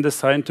has been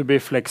designed to be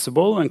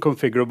flexible and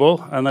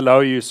configurable and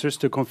allow users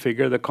to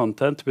configure the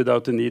content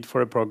without the need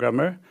for a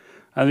programmer.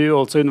 And we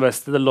also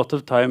invested a lot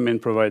of time in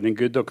providing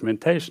good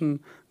documentation,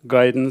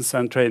 guidance,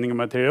 and training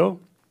material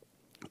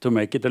to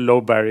make it a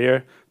low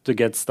barrier to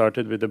get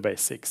started with the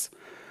basics.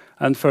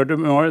 And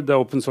furthermore, the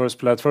open source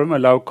platform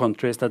allows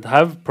countries that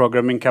have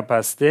programming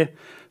capacity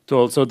to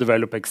also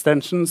develop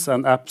extensions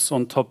and apps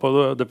on top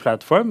of the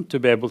platform to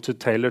be able to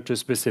tailor to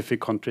specific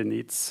country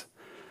needs.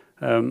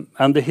 And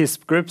the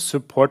HISP groups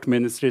support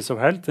ministries of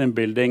health in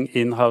building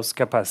in-house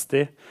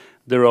capacity,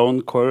 their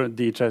own core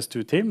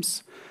DHIS2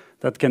 teams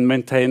that can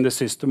maintain the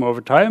system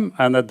over time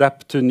and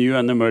adapt to new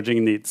and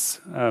emerging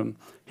needs.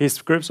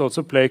 HISP groups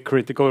also play a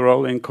critical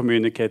role in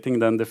communicating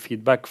then the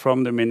feedback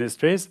from the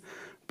ministries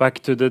back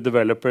to the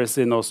developers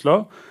in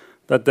Oslo,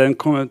 that then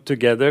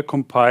together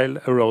compile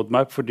a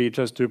roadmap for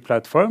DHIS2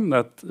 platform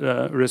that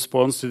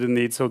responds to the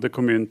needs of the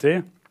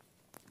community,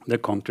 the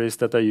countries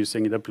that are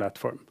using the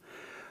platform.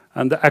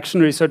 And the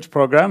Action Research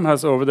Program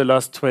has over the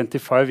last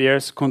 25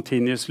 years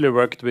continuously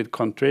worked with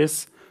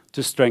countries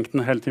to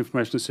strengthen health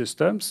information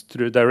systems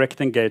through direct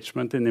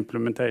engagement in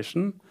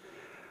implementation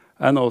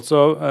and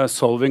also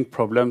solving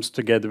problems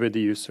together with the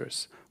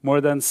users.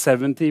 More than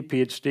 70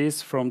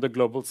 PhDs from the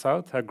Global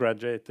South have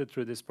graduated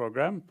through this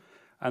program,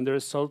 and the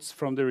results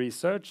from the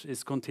research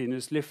is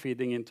continuously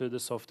feeding into the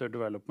software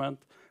development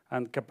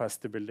and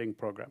capacity building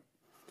program.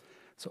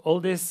 So all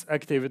these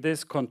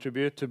activities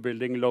contribute to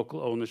building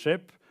local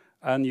ownership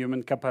and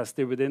human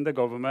capacity within the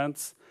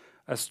governments,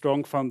 a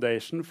strong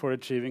foundation for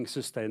achieving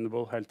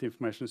sustainable health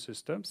information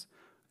systems,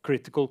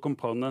 critical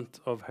component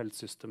of health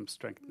system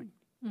strengthening.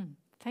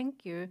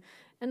 Thank you.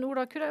 And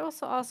Ola, could I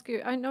also ask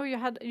you, I know you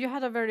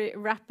had a very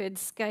rapid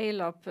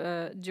scale up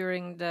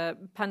during the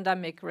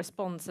pandemic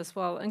response as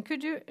well. And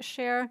could you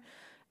share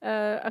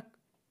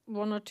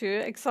one or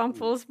two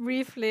examples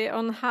briefly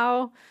on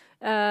how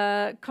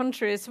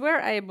countries were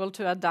able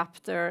to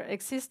adapt their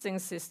existing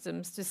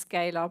systems to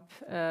scale up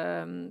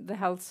the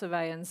health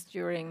surveillance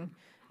during,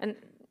 and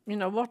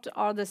what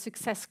are the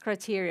success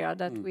criteria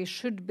that we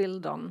should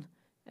build on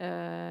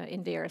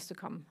in the years to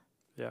come?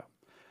 Yeah.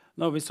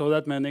 No, we saw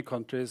that many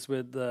countries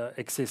with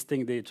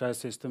existing DHI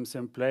systems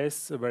in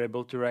place were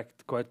able to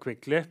react quite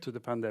quickly to the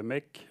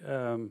pandemic.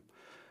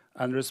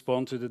 and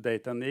respond to the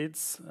data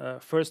needs,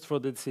 first for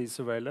the disease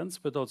surveillance,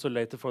 but also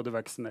later for the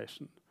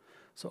vaccination.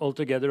 So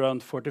altogether,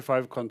 around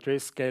 45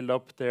 countries scaled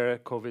up their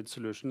COVID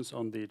solutions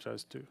on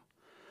DHIS2.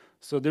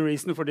 So the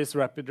reason for this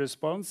rapid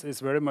response is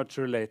very much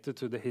related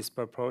to the HISP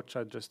approach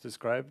I just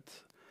described.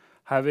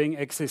 Having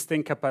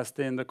existing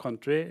capacity in the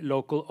country,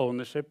 local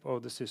ownership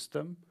of the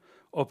system,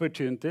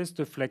 opportunities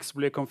to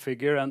flexibly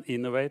configure and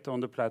innovate on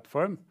the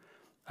platform,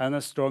 and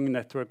a strong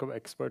network of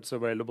experts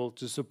available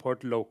to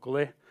support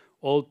locally,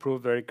 all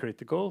proved very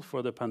critical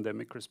for the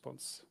pandemic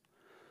response.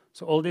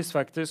 So all these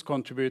factors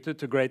contributed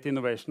to great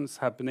innovations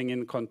happening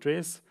in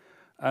countries,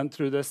 and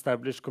through the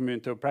established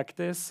community of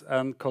practice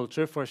and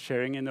culture for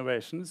sharing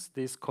innovations,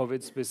 these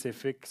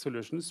COVID-specific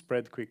solutions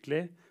spread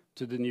quickly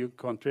to the new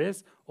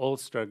countries, all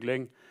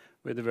struggling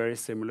with very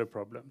similar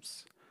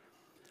problems.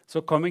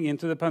 So coming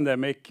into the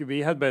pandemic, we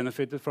had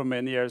benefited from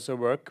many years of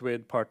work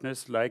with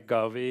partners like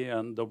Gavi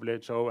and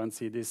WHO and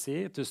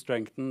CDC to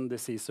strengthen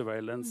disease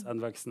surveillance and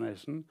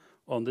vaccination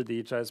on the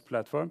DHIS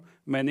platform.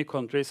 Many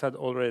countries had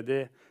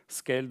already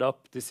scaled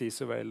up disease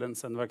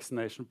surveillance and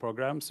vaccination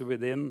programs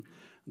within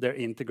their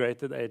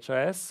integrated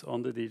HIS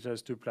on the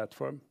DHIS2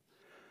 platform.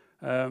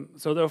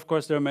 So of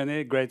course, there are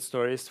many great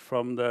stories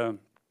from the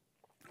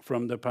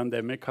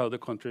pandemic, how the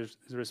countries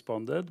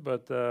responded,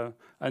 but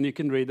and you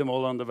can read them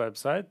all on the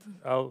website.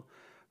 I'll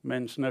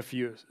mention a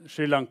few.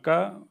 Sri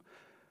Lanka,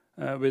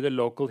 with a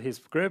local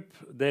HISP group,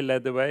 they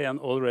led the way, and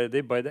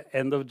already by the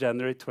end of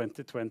January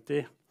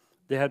 2020,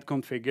 they had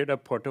configured a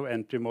port of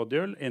entry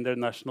module in their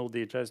national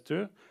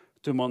DHIS2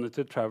 to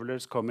monitor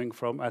travelers coming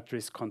from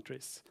at-risk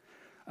countries.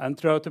 And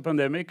throughout the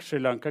pandemic, Sri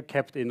Lanka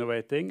kept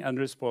innovating and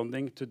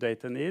responding to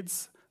data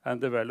needs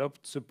and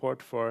developed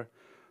support for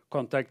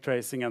contact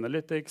tracing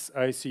analytics,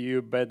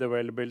 ICU bed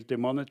availability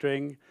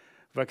monitoring,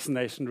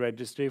 vaccination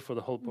registry for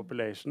the whole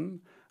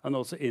population, and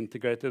also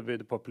integrated with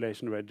the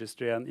population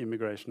registry and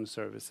immigration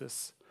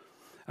services.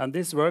 And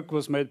this work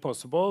was made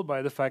possible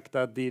by the fact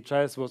that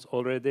DHIS was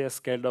already a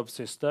scaled-up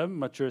system,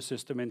 mature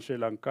system in Sri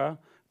Lanka.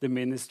 The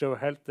Ministry of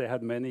Health, they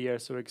had many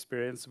years of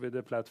experience with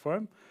the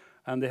platform,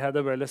 and they had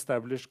a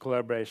well-established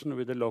collaboration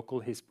with the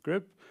local HISP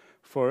group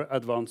for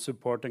advanced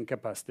support and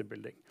capacity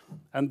building.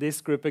 And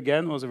this group,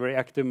 again, was a very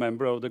active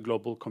member of the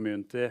global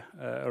community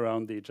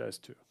around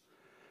DHIS2.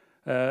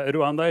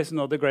 Rwanda is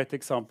another great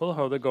example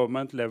how the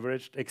government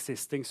leveraged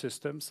existing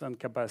systems and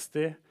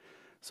capacity.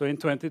 So in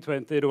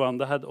 2020,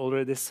 Rwanda had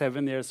already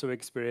 7 years of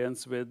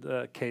experience with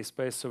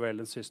case-based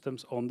surveillance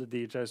systems on the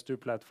DHIS2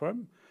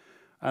 platform.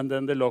 And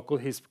then the local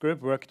HISP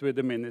group worked with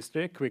the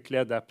ministry, quickly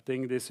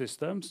adapting these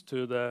systems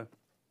to the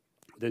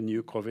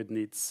new COVID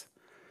needs.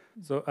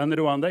 So, and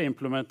Rwanda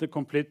implemented a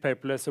complete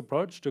paperless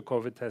approach to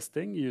COVID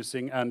testing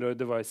using Android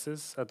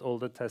devices at all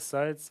the test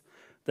sites.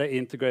 They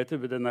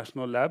integrated with the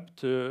national lab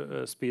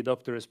to speed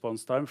up the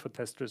response time for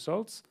test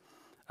results,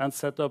 and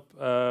set up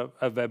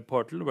a web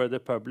portal where the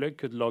public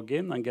could log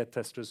in and get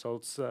test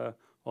results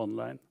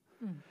online.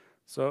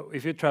 So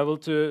if you travel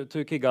to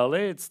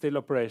Kigali, it's still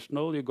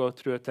operational. You go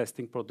through a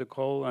testing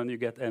protocol and you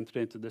get entered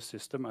into the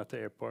system at the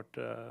airport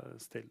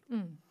still.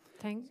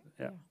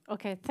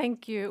 Okay,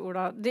 thank you,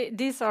 Ola.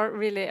 These are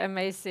really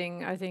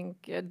amazing, I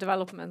think,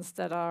 developments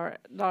that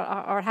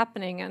are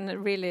happening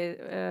and really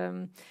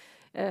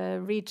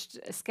reached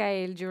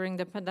scale during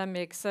the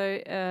pandemic.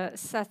 So,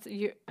 Seth,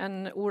 you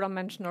and Ola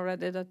mentioned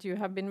already that you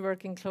have been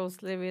working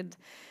closely with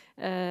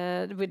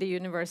the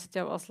University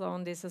of Oslo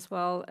on this as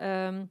well.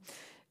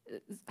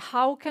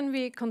 How can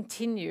we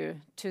continue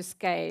to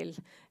scale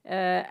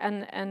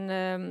and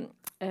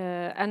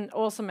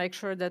also make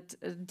sure that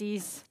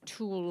these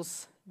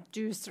tools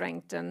do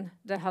strengthen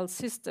the health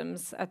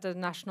systems at the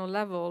national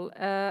level?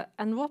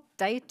 And what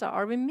data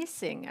are we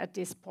missing at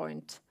this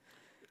point?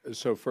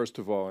 So first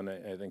of all, and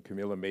I think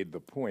Camilla made the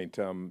point,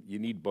 you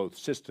need both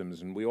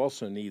systems, and we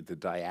also need the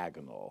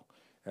diagonal,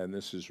 and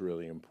this is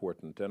really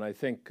important. And I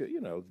think,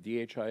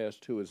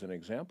 DHIS2 is an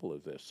example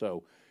of this.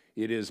 So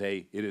it is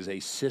a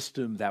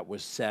system that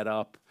was set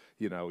up.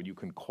 You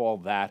can call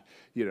that,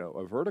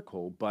 a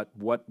vertical. But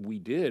what we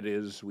did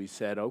is we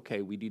said,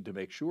 okay, we need to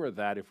make sure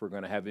that if we're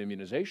going to have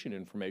immunization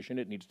information,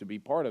 it needs to be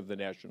part of the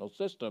national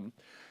system.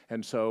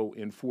 And so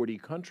in 40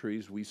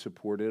 countries, we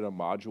supported a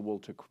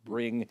module to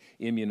bring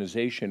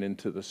immunization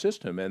into the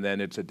system, and then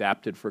it's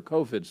adapted for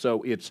COVID.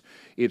 So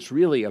it's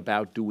really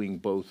about doing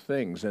both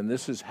things. And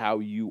this is how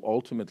you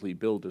ultimately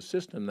build a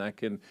system that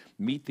can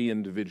meet the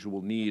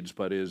individual needs,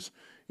 but is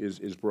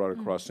brought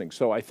across things.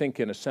 So I think,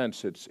 in a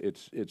sense,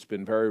 it's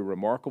been very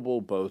remarkable.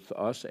 Both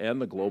us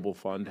and the Global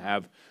Fund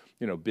have,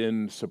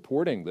 been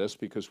supporting this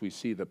because we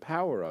see the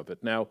power of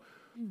it. Now,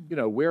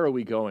 where are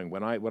we going?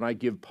 When I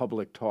give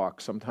public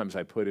talks, sometimes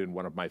I put in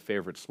one of my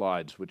favorite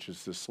slides, which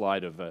is the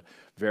slide of a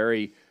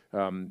very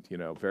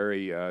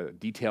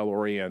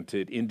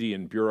detail-oriented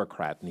Indian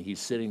bureaucrat, and he's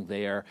sitting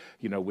there,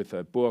 with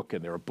a book,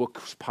 and there are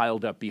books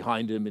piled up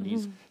behind him, and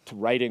he's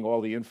writing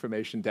all the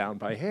information down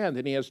by hand,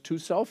 and he has 2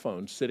 cell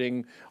phones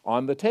sitting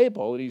on the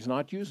table, and he's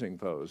not using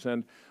those.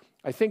 And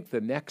I think the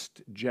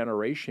next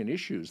generation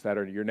issues that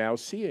you're now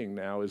seeing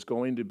now is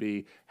going to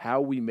be how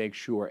we make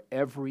sure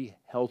every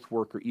health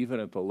worker,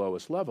 even at the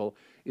lowest level,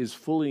 is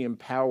fully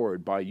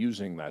empowered by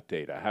using that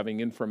data,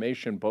 having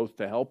information both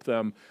to help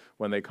them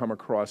when they come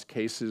across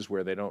cases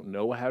where they don't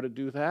know how to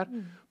do that,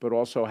 but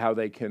also how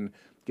they can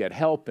get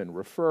help and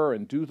refer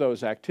and do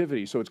those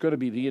activities. So it's going to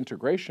be the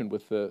integration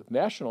with the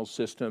national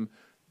system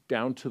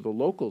down to the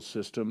local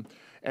system.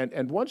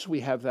 And once we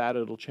have that,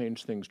 it'll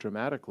change things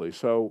dramatically.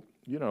 So,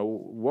 you know,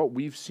 what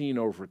we've seen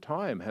over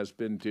time has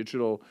been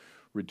digital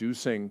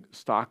reducing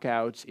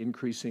stockouts,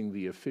 increasing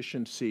the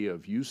efficiency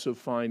of use of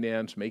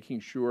finance, making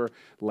sure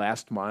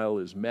last mile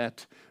is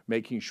met,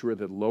 making sure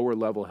that lower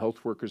level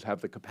health workers have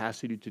the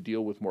capacity to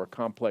deal with more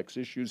complex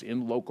issues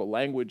in local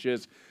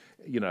languages,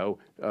 you know,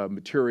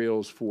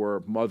 materials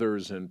for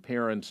mothers and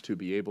parents to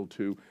be able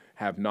to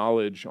have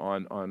knowledge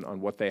on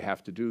what they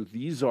have to do.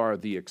 These are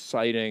the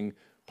exciting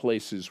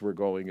places we're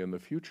going in the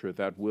future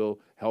that will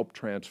help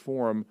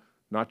transform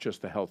not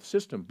just the health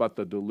system, but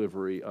the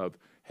delivery of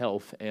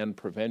health and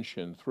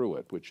prevention through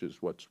it, which is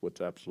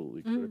what's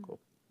absolutely critical.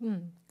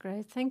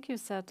 Great, thank you,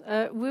 Seth.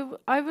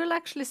 I will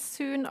actually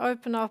soon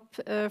open up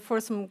for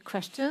some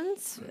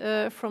questions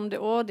from the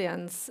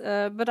audience,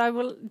 but I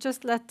will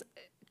just let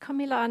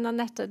Camilla and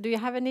Annette, do you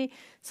have any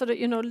sort of,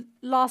 you know,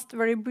 last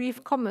very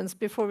brief comments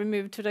before we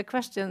move to the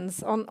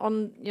questions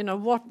on you know,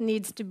 what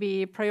needs to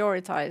be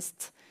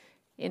prioritized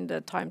in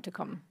the time to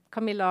come?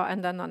 Camilla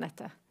and then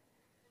Annette.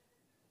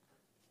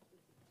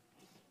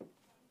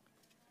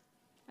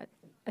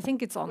 I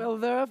think it's on. Well,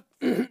 there are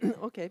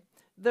okay.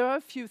 There are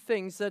a few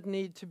things that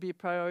need to be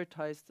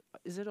prioritized.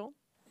 Is it on?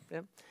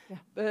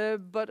 Yeah.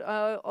 But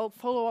I'll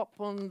follow up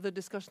on the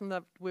discussion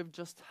that we've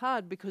just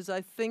had, because I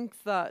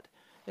think that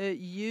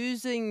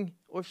using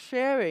or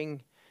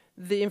sharing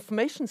the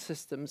information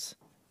systems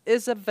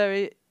is a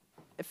very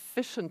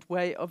efficient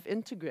way of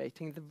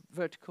integrating the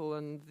vertical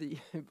and the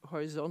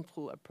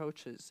horizontal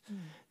approaches.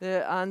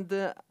 And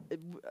the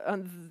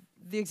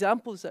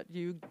examples that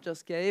you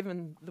just gave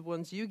and the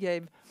ones you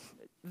gave,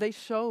 they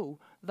show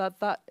that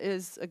that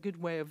is a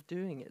good way of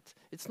doing it.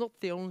 It's not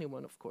the only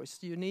one, of course.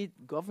 You need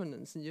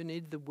governance and you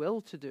need the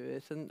will to do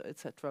it, and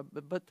etc.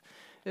 But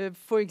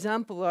for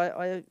example,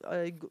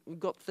 I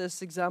got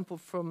this example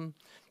from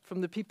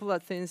the people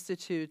at the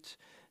Institute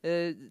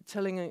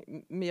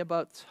telling me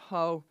about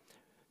how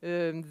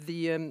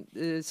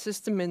the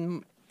system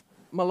in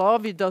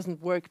Malawi doesn't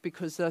work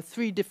because there are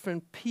 3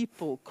 different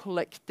people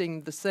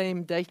collecting the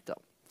same data.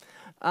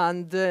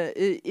 And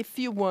if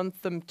you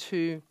want them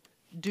to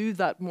do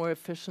that more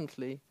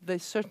efficiently, they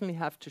certainly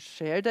have to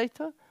share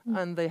data,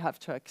 and they have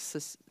to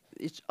access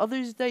each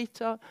other's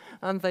data,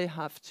 and they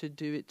have to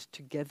do it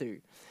together.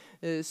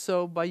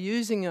 So by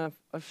using a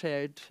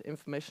shared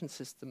information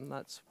system,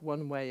 that's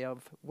one way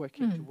of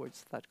working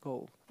towards that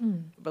goal.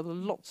 But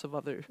lots of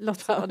other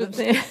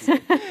things.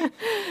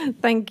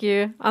 Thank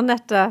you.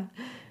 Annette,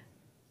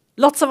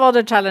 lots of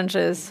other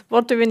challenges.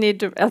 What do we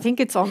need to... I think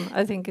it's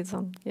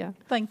on. Yeah.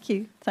 Thank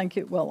you.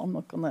 Well, I'm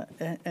not going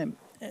to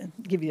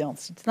give you the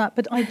answer to that,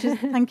 but I just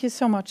thank you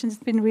so much. And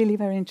it's been really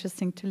very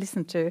interesting to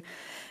listen to.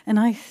 And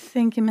I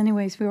think in many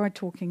ways we are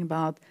talking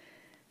about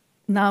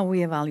now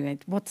we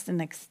evaluate what's the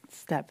next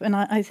step. And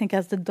I think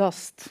as the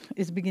dust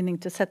is beginning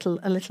to settle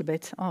a little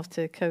bit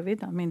after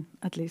COVID, I mean,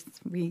 at least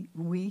we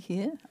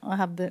here, I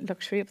have the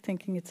luxury of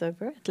thinking it's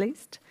over, at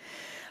least.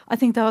 I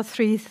think there are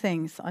 3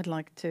 things I'd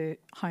like to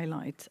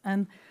highlight.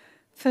 And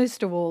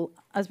first of all,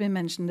 as we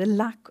mentioned, the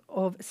lack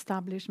of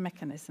established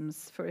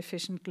mechanisms for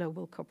efficient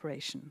global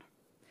cooperation.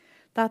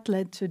 That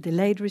led to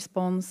delayed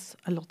response,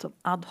 a lot of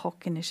ad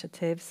hoc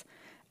initiatives,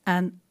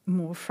 and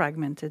more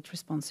fragmented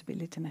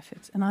responsibility and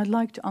efforts. And I'd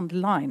like to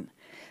underline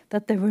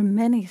that there were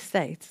many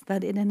states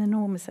that did an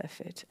enormous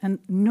effort. And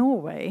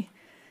Norway,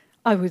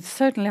 I would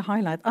certainly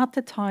highlight, at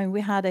the time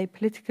we had a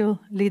political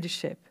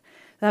leadership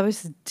that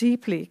was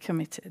deeply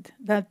committed,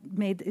 that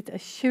made it a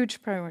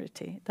huge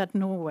priority that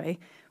Norway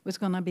was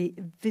going to be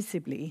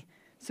visibly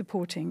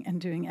supporting and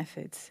doing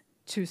efforts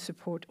to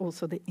support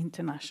also the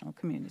international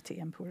community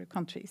and poorer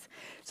countries.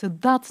 So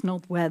that's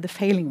not where the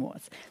failing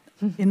was.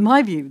 In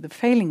my view, the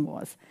failing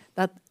was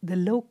that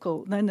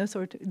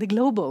the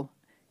global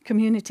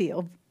community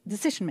of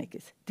decision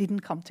makers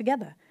didn't come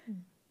together.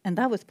 And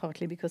that was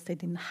partly because they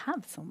didn't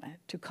have somewhere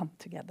to come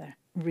together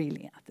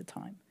really at the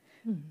time.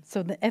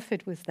 So the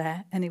effort was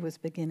there and it was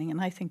beginning.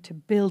 And I think to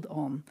build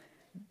on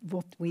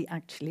what we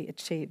actually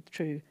achieved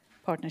through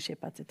partnership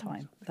at the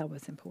time, that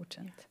was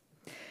important.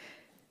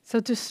 So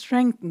to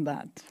strengthen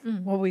that,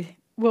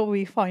 what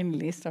we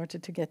finally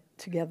started to get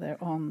together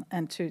on,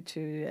 and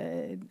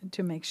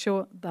to make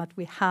sure that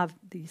we have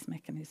these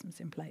mechanisms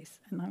in place,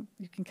 and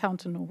you can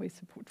count on Norway's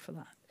support for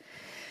that.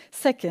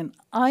 Second,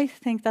 I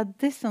think that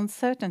this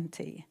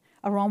uncertainty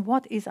around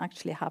what is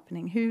actually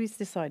happening, who is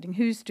deciding,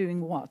 who's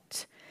doing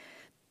what,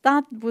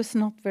 that was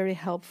not very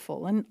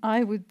helpful, and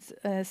I would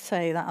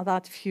say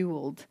that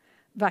fueled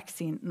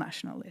vaccine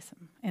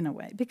nationalism in a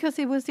way, because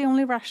it was the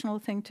only rational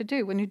thing to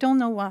do. When you don't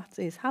know what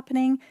is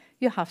happening,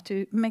 you have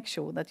to make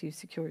sure that you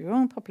secure your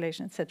own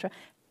population, etc.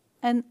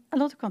 And a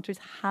lot of countries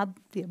had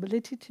the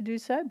ability to do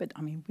so, but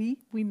I mean,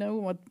 we know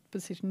what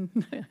position.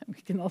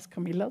 We can ask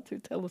Camilla to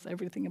tell us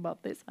everything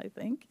about this, I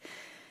think.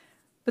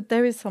 But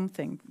there is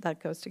something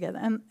that goes together.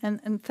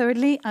 And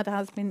thirdly, it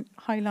has been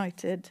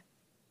highlighted,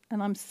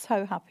 and I'm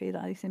so happy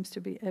that there seems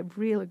to be a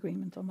real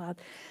agreement on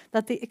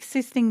that the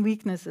existing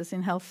weaknesses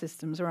in health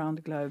systems around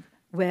the globe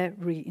were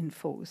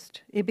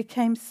reinforced. It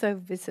became so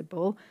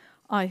visible,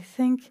 I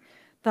think,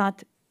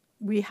 that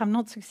we have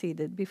not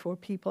succeeded before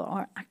people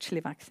are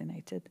actually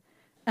vaccinated,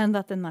 and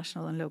that the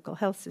national and local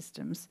health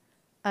systems,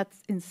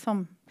 in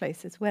some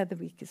places, were the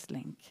weakest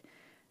link.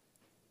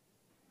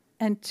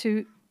 And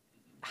to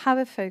have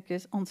a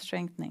focus on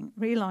strengthening,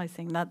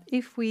 realizing that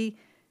if we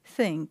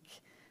think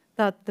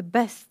that the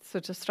best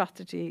sort of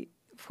strategy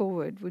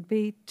forward would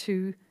be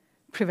to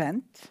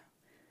prevent,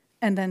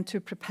 and then to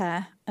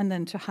prepare, and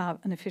then to have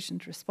an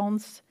efficient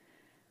response,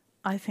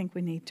 I think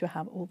we need to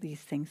have all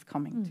these things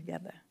coming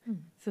together.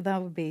 So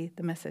that would be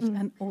the message.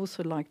 And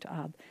also like to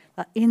add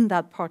that in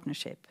that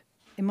partnership,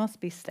 it must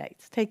be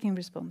states taking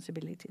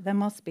responsibility. There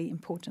must be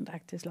important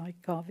actors like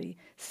Gavi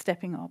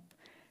stepping up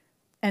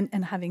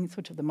and having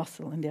sort of the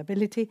muscle and the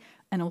ability,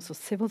 and also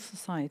civil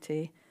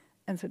society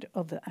and sort of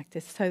other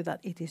actors, so that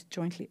it is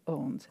jointly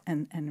owned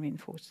and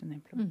reinforced and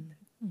implemented.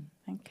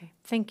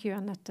 Thank you,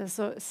 Annette.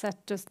 So,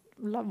 Seth, just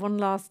one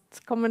last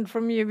comment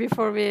from you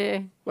before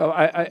we...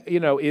 Well, you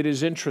know, it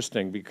is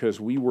interesting because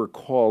we were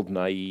called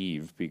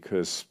naive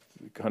because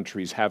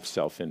countries have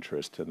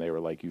self-interest, and they were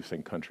like, you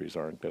think countries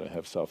aren't going to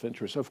have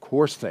self-interest? Of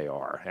course they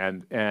are,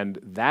 and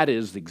that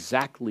is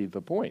exactly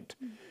the point.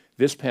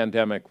 This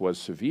pandemic was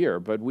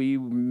severe, but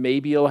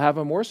maybe will have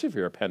a more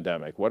severe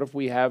pandemic. What if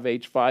we have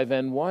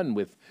H5N1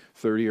 with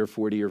 30 or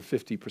 40 or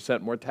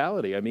 50%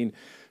 mortality? I mean,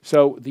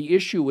 so the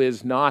issue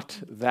is not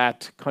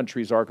that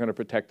countries are going to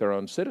protect their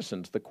own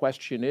citizens. The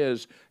question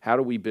is, how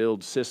do we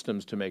build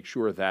systems to make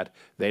sure that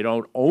they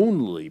don't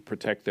only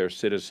protect their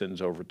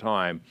citizens over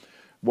time?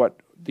 What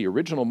the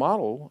original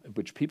model,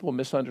 which people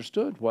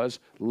misunderstood, was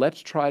let's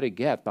try to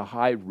get the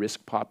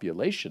high-risk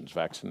populations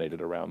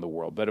vaccinated around the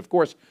world. But of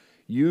course,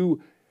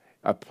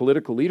 a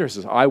political leader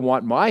says, I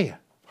want my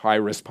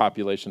high-risk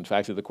populations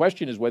vaccinated. The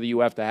question is whether you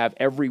have to have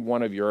every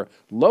one of your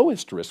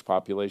lowest-risk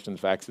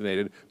populations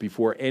vaccinated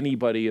before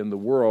anybody in the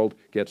world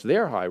gets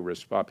their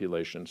high-risk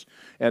populations.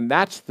 And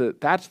that's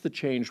the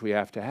change we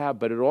have to have.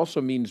 But it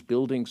also means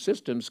building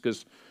systems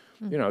because,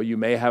 you know, you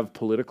may have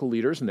political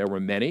leaders, and there were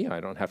many,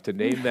 I don't have to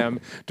name them,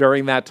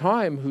 during that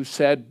time who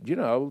said, you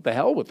know, the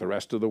hell with the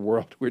rest of the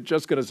world. We're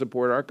just going to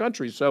support our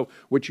country. So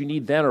what you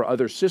need then are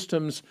other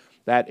systems.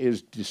 That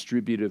is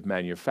distributive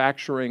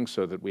manufacturing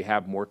so that we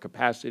have more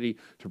capacity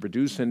to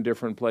produce in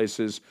different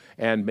places,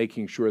 and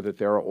making sure that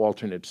there are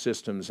alternate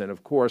systems. And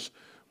of course,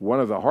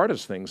 one of the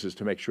hardest things is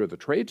to make sure the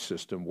trade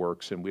system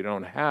works and we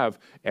don't have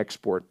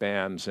export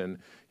bans and,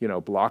 you know,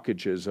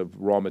 blockages of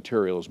raw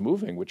materials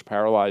moving, which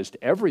paralyzed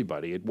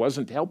everybody. It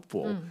wasn't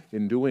helpful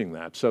in doing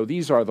that. So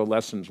these are the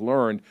lessons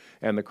learned.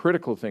 And the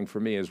critical thing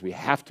for me is we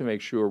have to make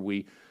sure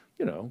we,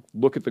 you know,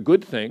 look at the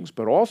good things,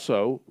 but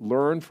also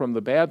learn from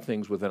the bad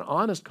things with an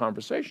honest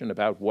conversation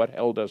about what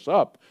held us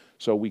up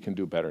so we can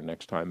do better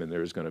next time, and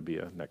there is going to be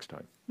a next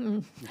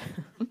time.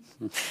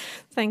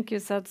 Thank you,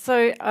 Seth.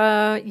 So,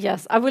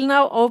 yes, I will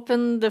now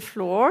open the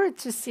floor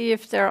to see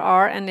if there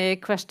are any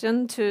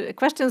questions to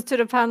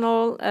the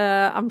panel.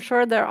 I'm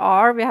sure there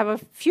are. We have a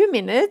few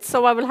minutes,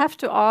 so I will have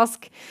to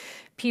ask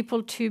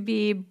people to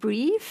be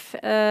brief,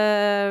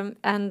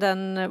 and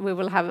then we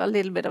will have a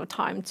little bit of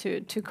time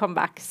to come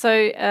back. So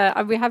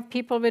we have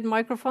people with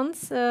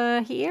microphones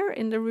here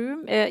in the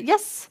room.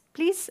 Yes,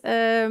 please.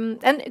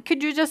 And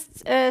could you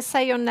just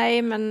say your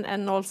name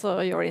and also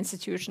your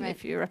institution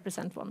if you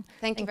represent one?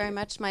 Thank you very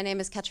much. My name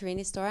is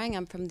Katarina Storang.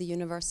 I'm from the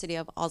University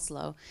of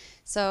Oslo.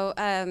 So,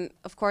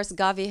 of course,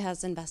 Gavi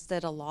has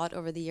invested a lot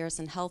over the years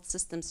in health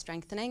system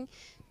strengthening.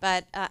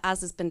 But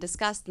as has been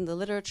discussed in the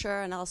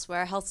literature and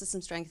elsewhere, health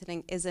system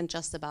strengthening isn't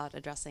just about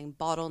addressing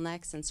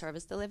bottlenecks in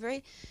service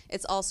delivery.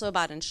 It's also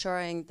about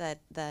ensuring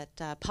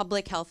that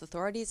public health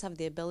authorities have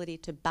the ability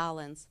to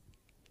balance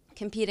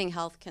competing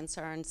health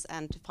concerns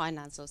and to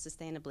finance those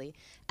sustainably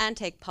and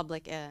take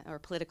public or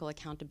political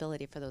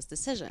accountability for those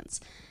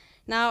decisions.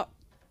 Now,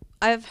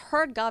 I've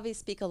heard Gavi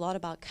speak a lot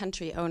about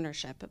country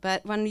ownership,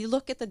 but when you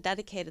look at the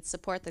dedicated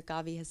support that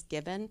Gavi has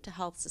given to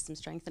health system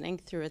strengthening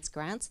through its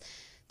grants,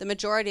 the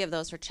majority of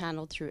those are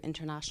channeled through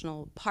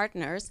international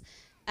partners,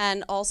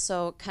 and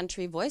also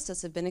country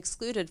voices have been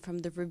excluded from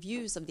the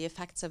reviews of the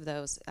effects of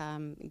those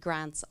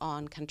grants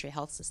on country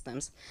health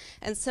systems.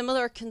 And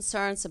similar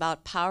concerns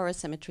about power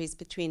asymmetries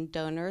between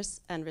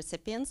donors and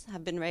recipients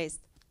have been raised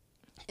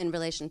in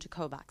relation to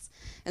COVAX.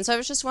 And so I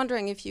was just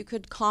wondering if you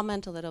could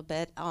comment a little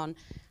bit on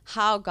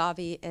how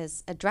Gavi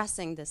is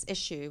addressing this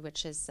issue,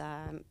 which is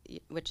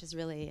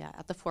really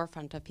at the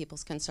forefront of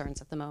people's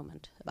concerns at the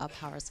moment about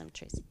power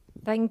asymmetries.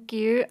 Thank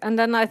you. And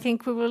then I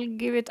think we will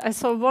give it, I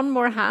saw one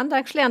more hand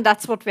actually, and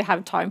that's what we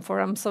have time for.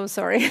 I'm so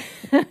sorry,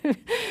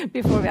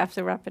 before we have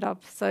to wrap it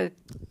up. So,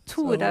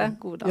 Tore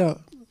Godal. Yeah.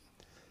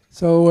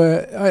 So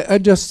I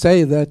just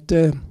say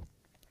that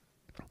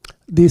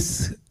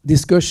this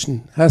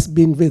discussion has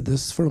been with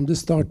us from the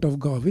start of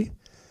Gavi,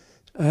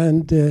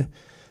 and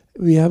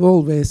we have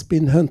always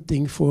been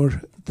hunting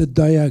for the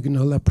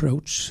diagonal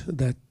approach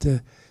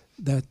that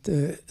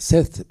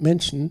Seth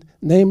mentioned,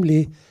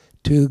 namely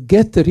to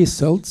get the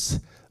results,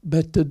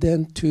 but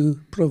then to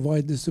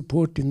provide the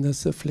support in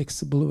as a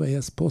flexible way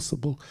as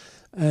possible.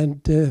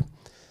 And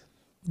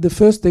the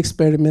first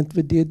experiment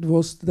we did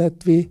was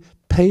that we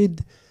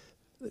paid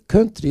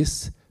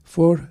countries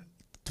for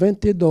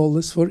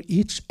 $20 for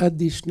each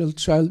additional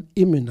child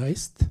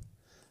immunized,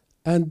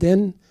 and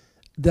then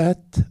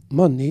that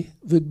money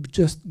would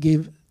just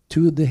give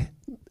to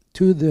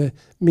the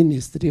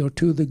ministry or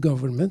to the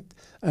government,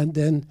 and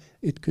then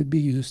it could be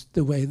used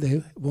the way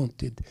they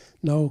wanted.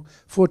 Now,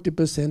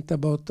 40%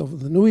 about of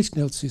the Norwegian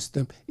health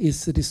system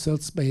is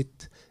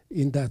results-based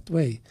in that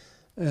way.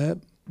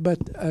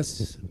 But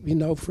as we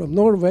know from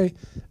Norway,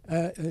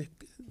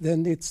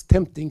 then it's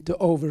tempting to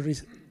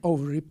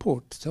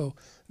over-report. So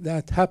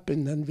that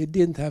happened, and we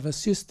didn't have a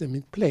system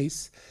in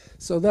place.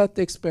 So that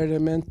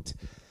experiment,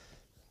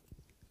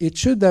 it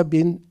should have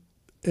been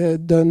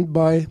done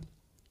by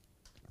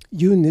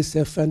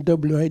UNICEF and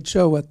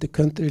WHO at the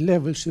country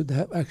level, should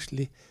have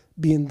actually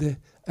been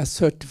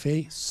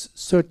certifying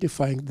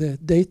the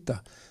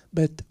data.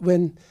 But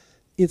when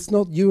it's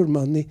not your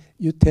money,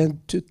 you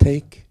tend to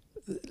take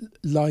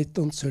light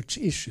on such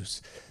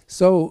issues.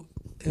 So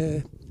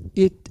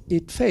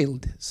it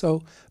failed.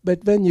 So,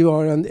 but when you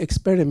are an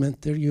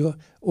experimenter, you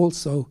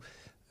also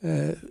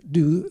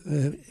do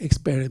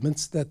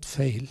experiments that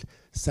fail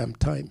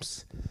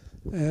sometimes.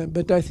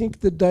 But I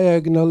think the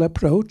diagonal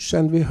approach,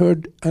 and we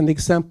heard an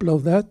example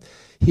of that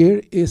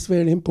here, is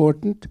very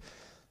important,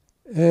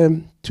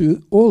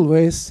 to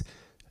always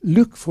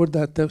look for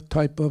that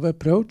type of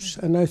approach.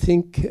 And I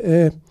think,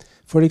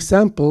 for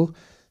example,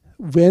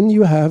 when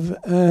you have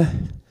a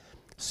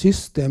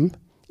system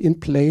in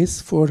place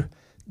for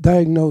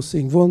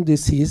diagnosing one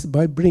disease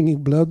by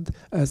bringing blood,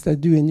 as they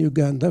do in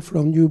Uganda,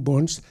 from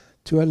newborns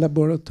to a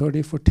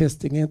laboratory for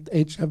testing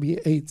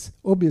HIV/AIDS,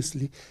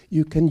 obviously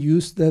you can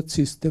use that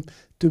system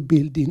to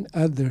build in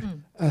other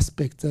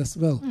aspects as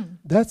well.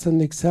 That's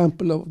an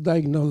example of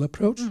diagonal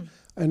approach.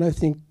 And I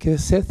think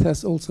Seth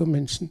has also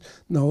mentioned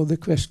now the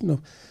question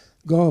of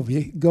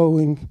Gavi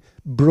going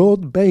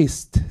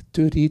broad-based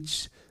to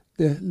reach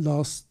the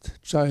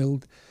last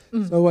child.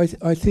 So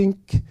I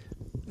think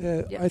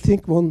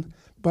one,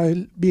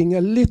 by being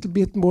a little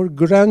bit more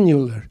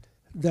granular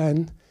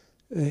than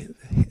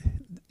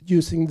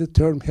using the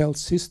term health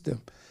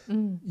system,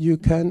 you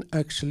can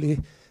actually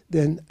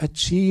then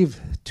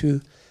achieve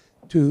to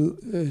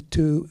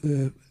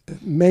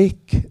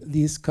make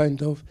these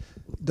kind of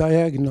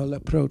diagonal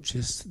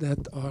approaches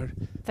that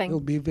will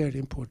be very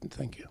important.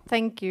 Thank you.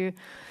 Thank you.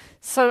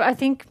 So I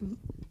think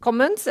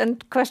comments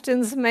and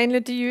questions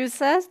mainly to you,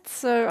 Seth.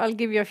 So I'll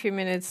give you a few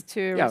minutes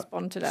to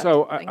respond to that.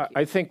 So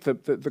I think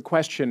that the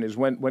question is,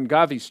 when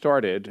Gavi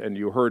started, and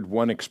you heard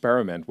one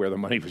experiment where the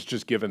money was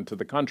just given to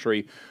the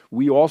country,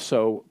 we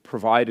also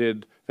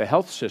provided the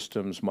health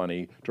system's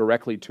money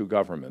directly to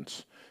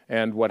governments.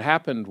 And what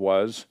happened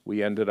was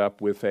we ended up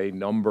with a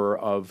number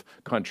of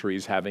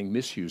countries having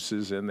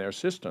misuses in their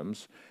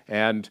systems.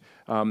 And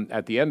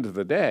at the end of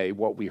the day,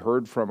 what we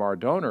heard from our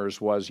donors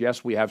was,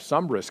 yes, we have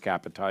some risk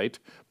appetite,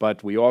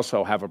 but we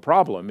also have a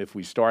problem. If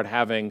we start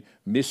having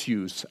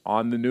misuse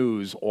on the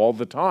news all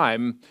the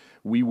time,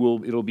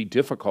 it'll be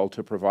difficult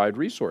to provide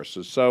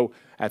resources. So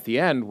at the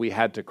end, we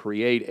had to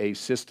create a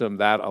system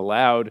that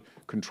allowed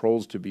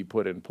controls to be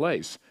put in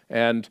place.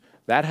 And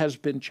that has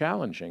been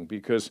challenging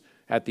because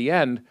at the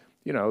end,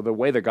 you know, the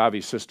way the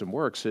Gavi system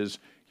works is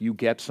you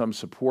get some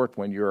support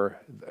when you're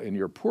in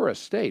your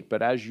poorest state,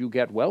 but as you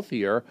get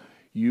wealthier,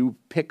 you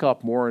pick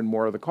up more and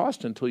more of the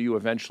cost until you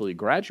eventually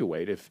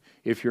graduate.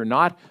 If you're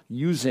not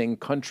using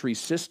country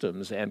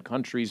systems and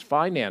countries'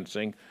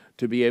 financing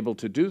to be able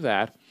to do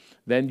that,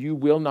 then you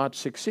will not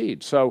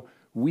succeed. So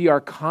we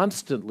are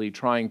constantly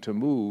trying to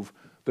move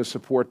the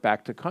support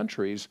back to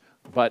countries,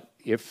 but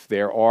if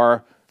there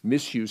are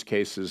misuse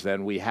cases,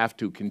 then we have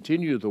to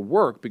continue the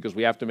work because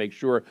we have to make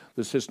sure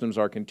the systems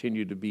are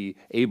continued to be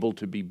able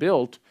to be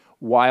built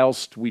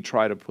whilst we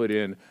try to put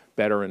in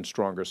better and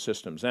stronger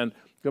systems. And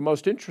the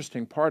most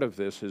interesting part of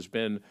this has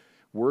been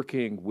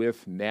working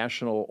with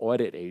national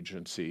audit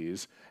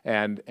agencies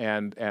and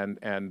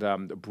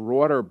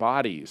broader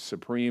bodies,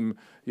 supreme,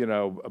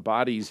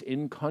 bodies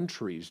in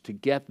countries to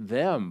get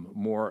them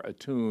more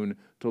attuned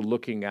to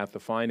looking at the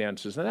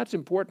finances. And that's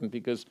important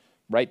because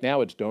right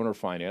now it's donor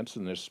finance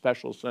and there's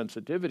special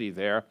sensitivity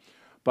there.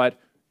 But,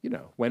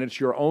 when it's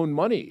your own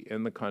money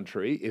in the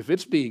country, if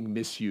it's being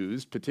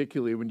misused,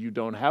 particularly when you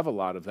don't have a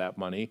lot of that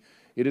money,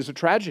 it is a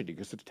tragedy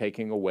because it's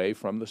taking away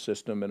from the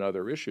system and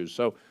other issues.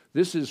 So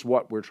this is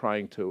what we're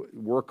trying to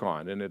work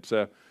on. And it's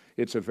a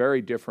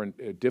very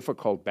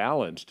difficult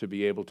balance to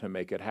be able to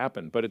make it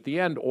happen. But at the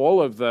end,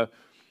 all of the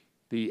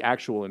the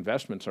actual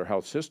investments or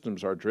health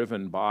systems are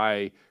driven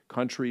by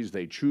countries.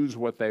 They choose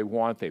what they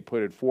want. They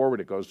put it forward.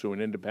 It goes through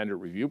an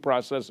independent review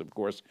process. Of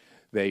course,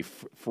 they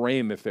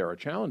frame if there are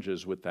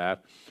challenges with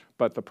that.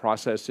 But the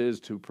process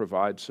is to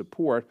provide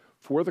support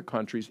for the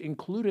countries,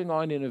 including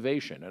on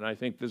innovation. And I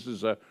think this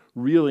is a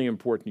really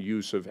important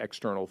use of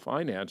external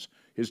finance,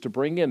 is to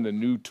bring in the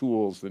new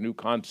tools, the new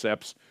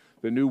concepts,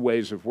 the new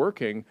ways of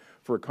working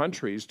for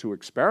countries to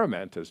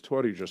experiment, as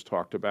Tori just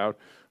talked about,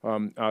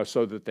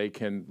 so that they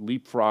can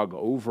leapfrog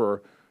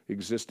over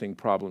existing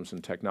problems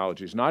and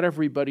technologies. Not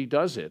everybody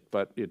does it,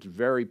 but it's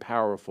very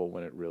powerful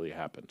when it really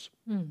happens.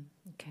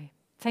 Okay.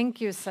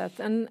 Thank you, Seth,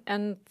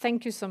 and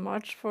thank you so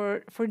much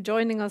for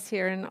joining us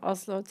here in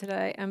Oslo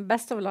today, and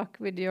best of luck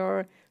with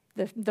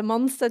the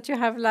months that you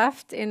have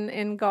left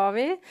in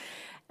Gavi.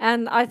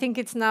 And I think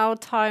it's now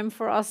time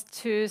for us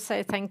to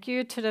say thank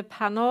you to the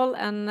panel,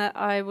 and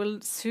I will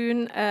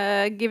soon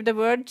give the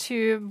word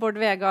to Bård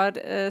Vegar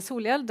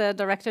Solhjell, the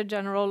Director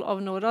General of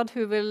Norad,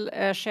 who will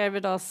share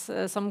with us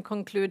some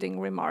concluding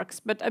remarks.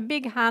 But a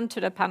big hand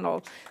to the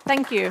panel.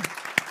 Thank you.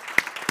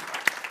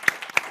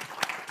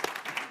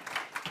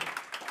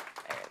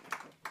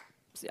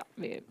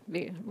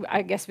 Yeah,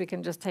 I guess we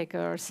can just take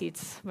our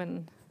seats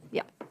when,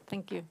 yeah,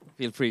 thank you.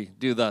 Feel free,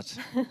 do that.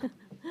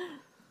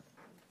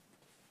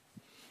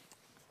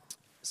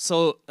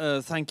 So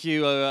thank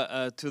you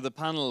to the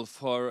panel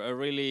for a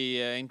really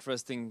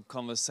interesting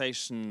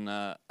conversation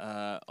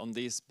on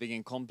these big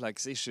and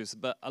complex issues.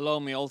 But allow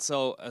me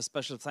also a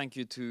special thank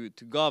you to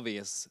Gavi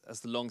as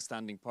the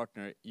long-standing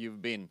partner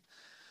you've been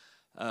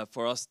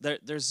for us.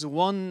 There's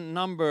one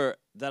number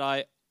that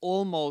I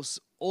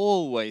almost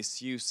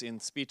always use in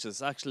speeches.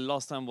 Actually,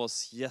 last time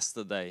was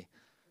yesterday.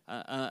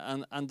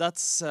 And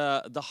that's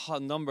the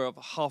number of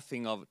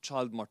halving of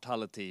child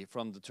mortality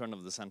from the turn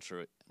of the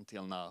century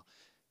until now.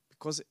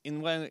 Because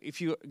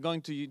if you're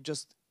going to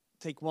just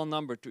take one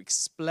number to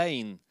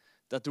explain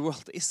that the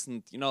world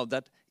isn't,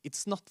 that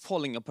it's not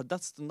falling apart,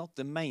 that's not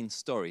the main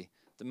story.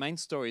 The main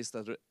story is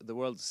that the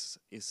world is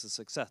a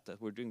success,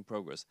 that we're doing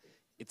progress.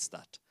 It's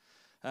that.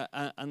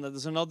 And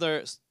there's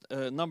another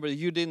number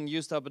you didn't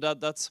use that,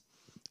 but that's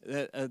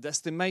the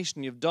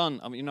estimation you've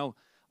done,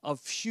 of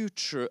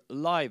future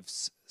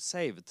lives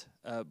saved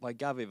by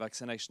Gavi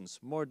vaccinations,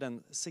 more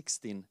than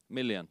 16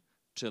 million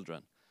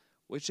children,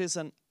 which is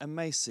an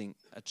amazing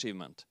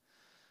achievement.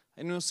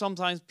 And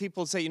sometimes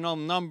people say,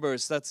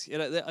 numbers, that's,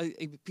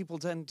 people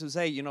tend to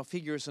say,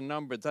 figures and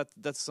numbers,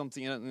 that's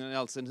something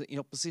else in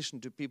opposition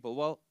to people.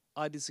 Well,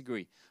 I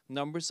disagree.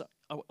 Numbers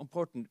are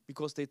important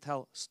because they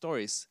tell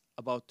stories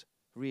about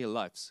real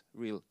lives,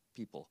 real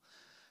people.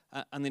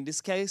 And in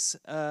this case,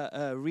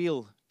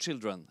 real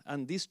children.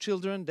 And these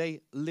children,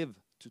 they live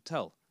to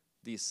tell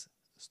these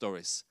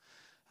stories.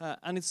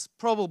 And it's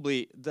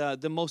probably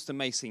the most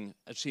amazing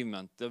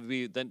achievement that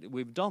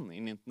we've done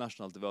in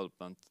international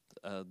development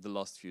the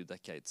last few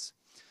decades.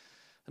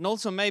 And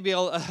also maybe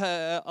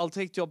I'll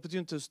take the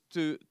opportunity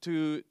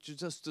to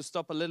just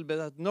stop a little bit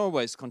at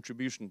Norway's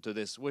contribution to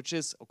this, which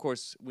is, of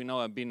course, we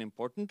know have been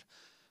important,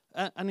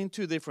 and in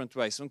two different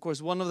ways. And of course,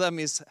 one of them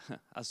is,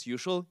 as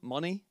usual,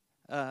 money.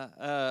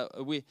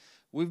 We've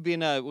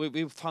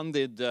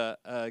funded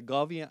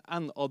Gavi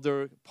and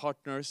other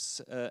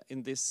partners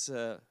in this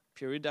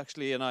period,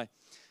 actually, and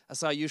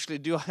as I usually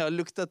do, I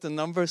looked at the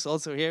numbers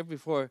also here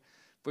before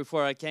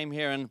I came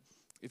here, and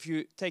if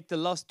you take the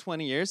last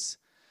 20 years,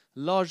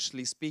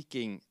 largely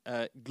speaking,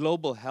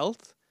 global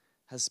health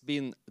has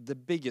been the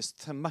biggest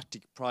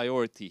thematic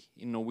priority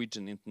in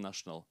Norwegian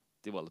international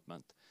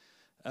development,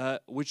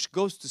 which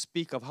goes to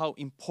speak of how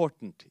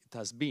important it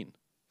has been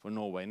for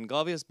Norway. And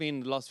Gavi has been,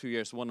 the last few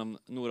years, one of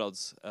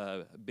Norad's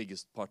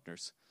biggest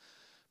partners.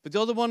 But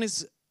the other one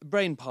is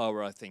brain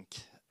power, I think.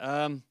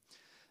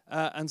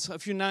 And so a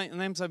few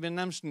names have been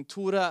mentioned.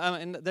 Tore,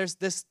 and there's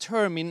this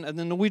term, and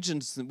the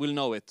Norwegians will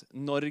know it,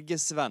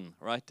 Norgesvenn,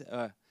 right?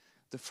 A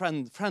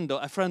friend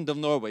of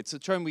Norway. It's a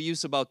term we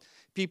use about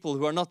people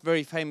who are not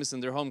very famous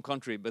in their home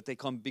country, but they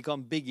can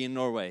become big in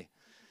Norway.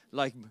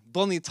 Like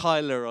Bonnie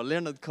Tyler or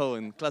Leonard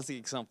Cohen, classic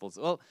examples.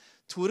 Well,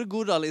 Tore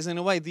Godal is in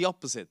a way the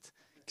opposite.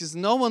 Because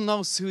no one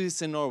knows who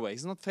is in Norway.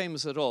 He's not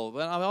famous at all.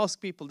 When I ask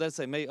people, they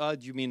say, do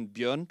you mean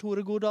Bjørn Tore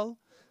Godal?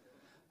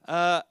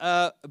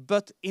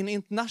 But in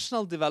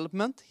international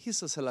development,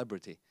 he's a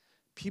celebrity.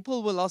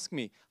 People will ask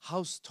me,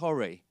 how's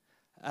Torre?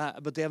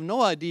 But they have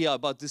no idea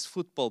about this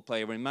football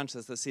player in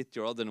Manchester City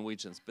or other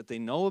Norwegians. But they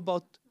know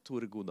about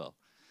Tore Godal.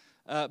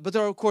 But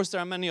of course,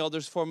 there are many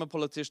others, former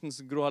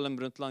politicians, Gro Harlem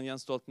Brundtland,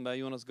 Jens Stoltenberg,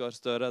 Jonas Gahr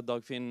Støre,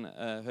 Dagfinn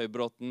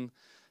Høybråten,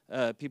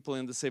 people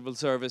in the civil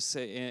service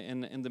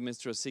in the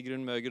Ministry of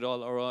Sigrun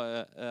Møgedal,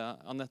 or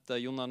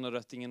Annette Jonan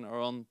Røttingen, or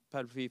on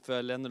Per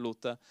Fife, Lene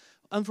Lote,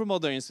 and from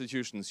other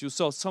institutions. You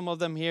saw some of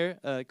them here,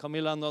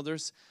 Camilla and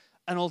others,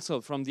 and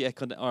also from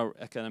our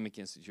academic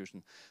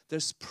institution.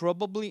 There's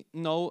probably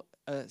no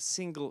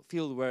single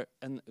field where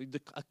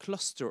a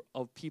cluster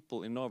of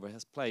people in Norway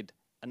has played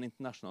an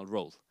international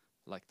role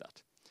like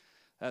that.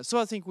 So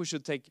I think we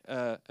should take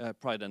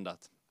pride in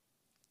that.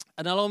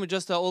 And allow me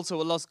just also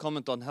a last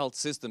comment on health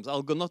systems.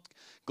 I'll not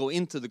go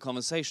into the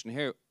conversation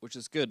here, which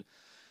is good.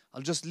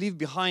 I'll just leave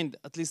behind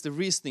at least the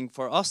reasoning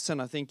for us,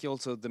 and I think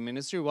also the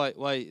ministry,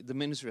 why the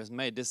ministry has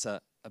made this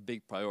a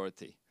big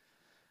priority.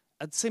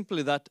 And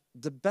simply that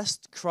the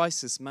best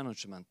crisis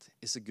management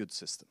is a good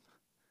system.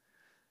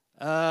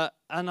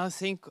 And I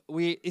think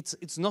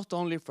it's not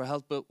only for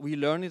health, but we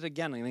learn it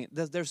again. I mean,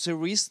 there's a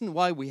reason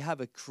why we have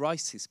a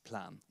crisis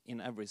plan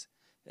in every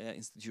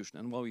institution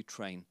and why we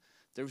train.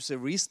 There's a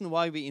reason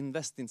why we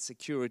invest in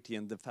security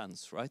and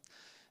defense, right?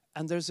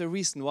 And there's a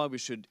reason why we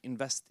should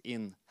invest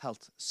in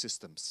health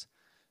systems,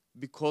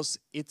 because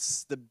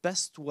it's the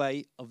best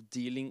way of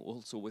dealing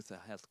also with a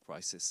health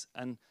crisis.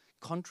 And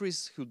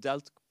countries who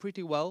dealt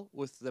pretty well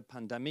with the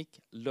pandemic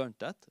learned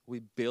that. We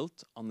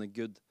built on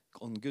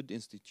good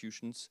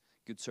institutions,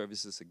 good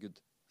services, a good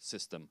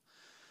system.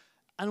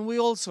 And we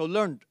also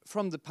learned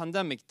from the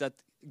pandemic that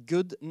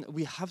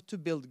we have to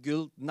build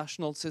good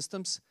national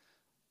systems,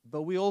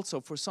 but we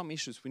also, for some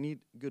issues, we need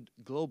good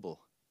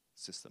global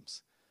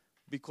systems,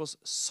 because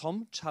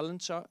some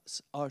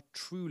challenges are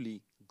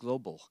truly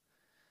global.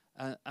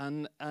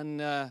 And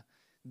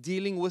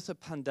dealing with a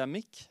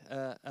pandemic,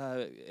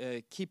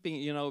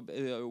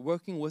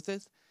 working with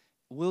it,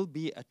 will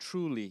be a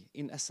truly,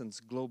 in essence,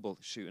 global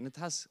issue. And it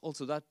has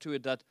also that to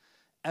it that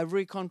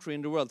every country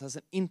in the world has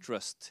an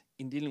interest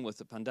in dealing with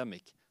the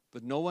pandemic,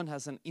 but no one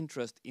has an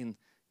interest in,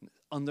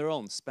 on their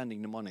own,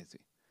 spending the money.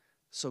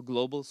 So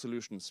global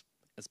solutions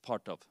is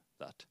part of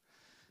that.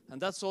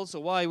 And that's also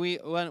why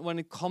when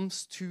it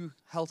comes to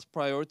health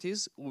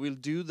priorities, we'll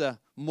do the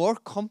more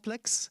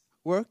complex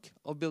work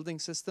of building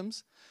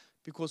systems,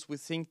 because we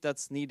think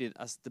that's needed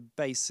as the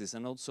basis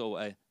and also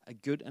a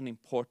good and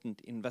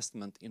important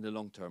investment in the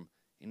long term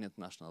in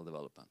international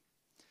development.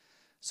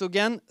 So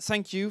again,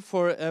 thank you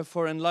for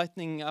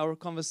enlightening our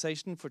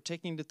conversation, for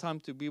taking the time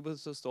to be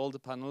with us, to all the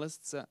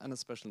panelists, and a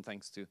special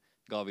thanks to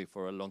Gavi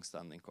for a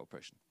long-standing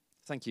cooperation.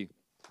 Thank you.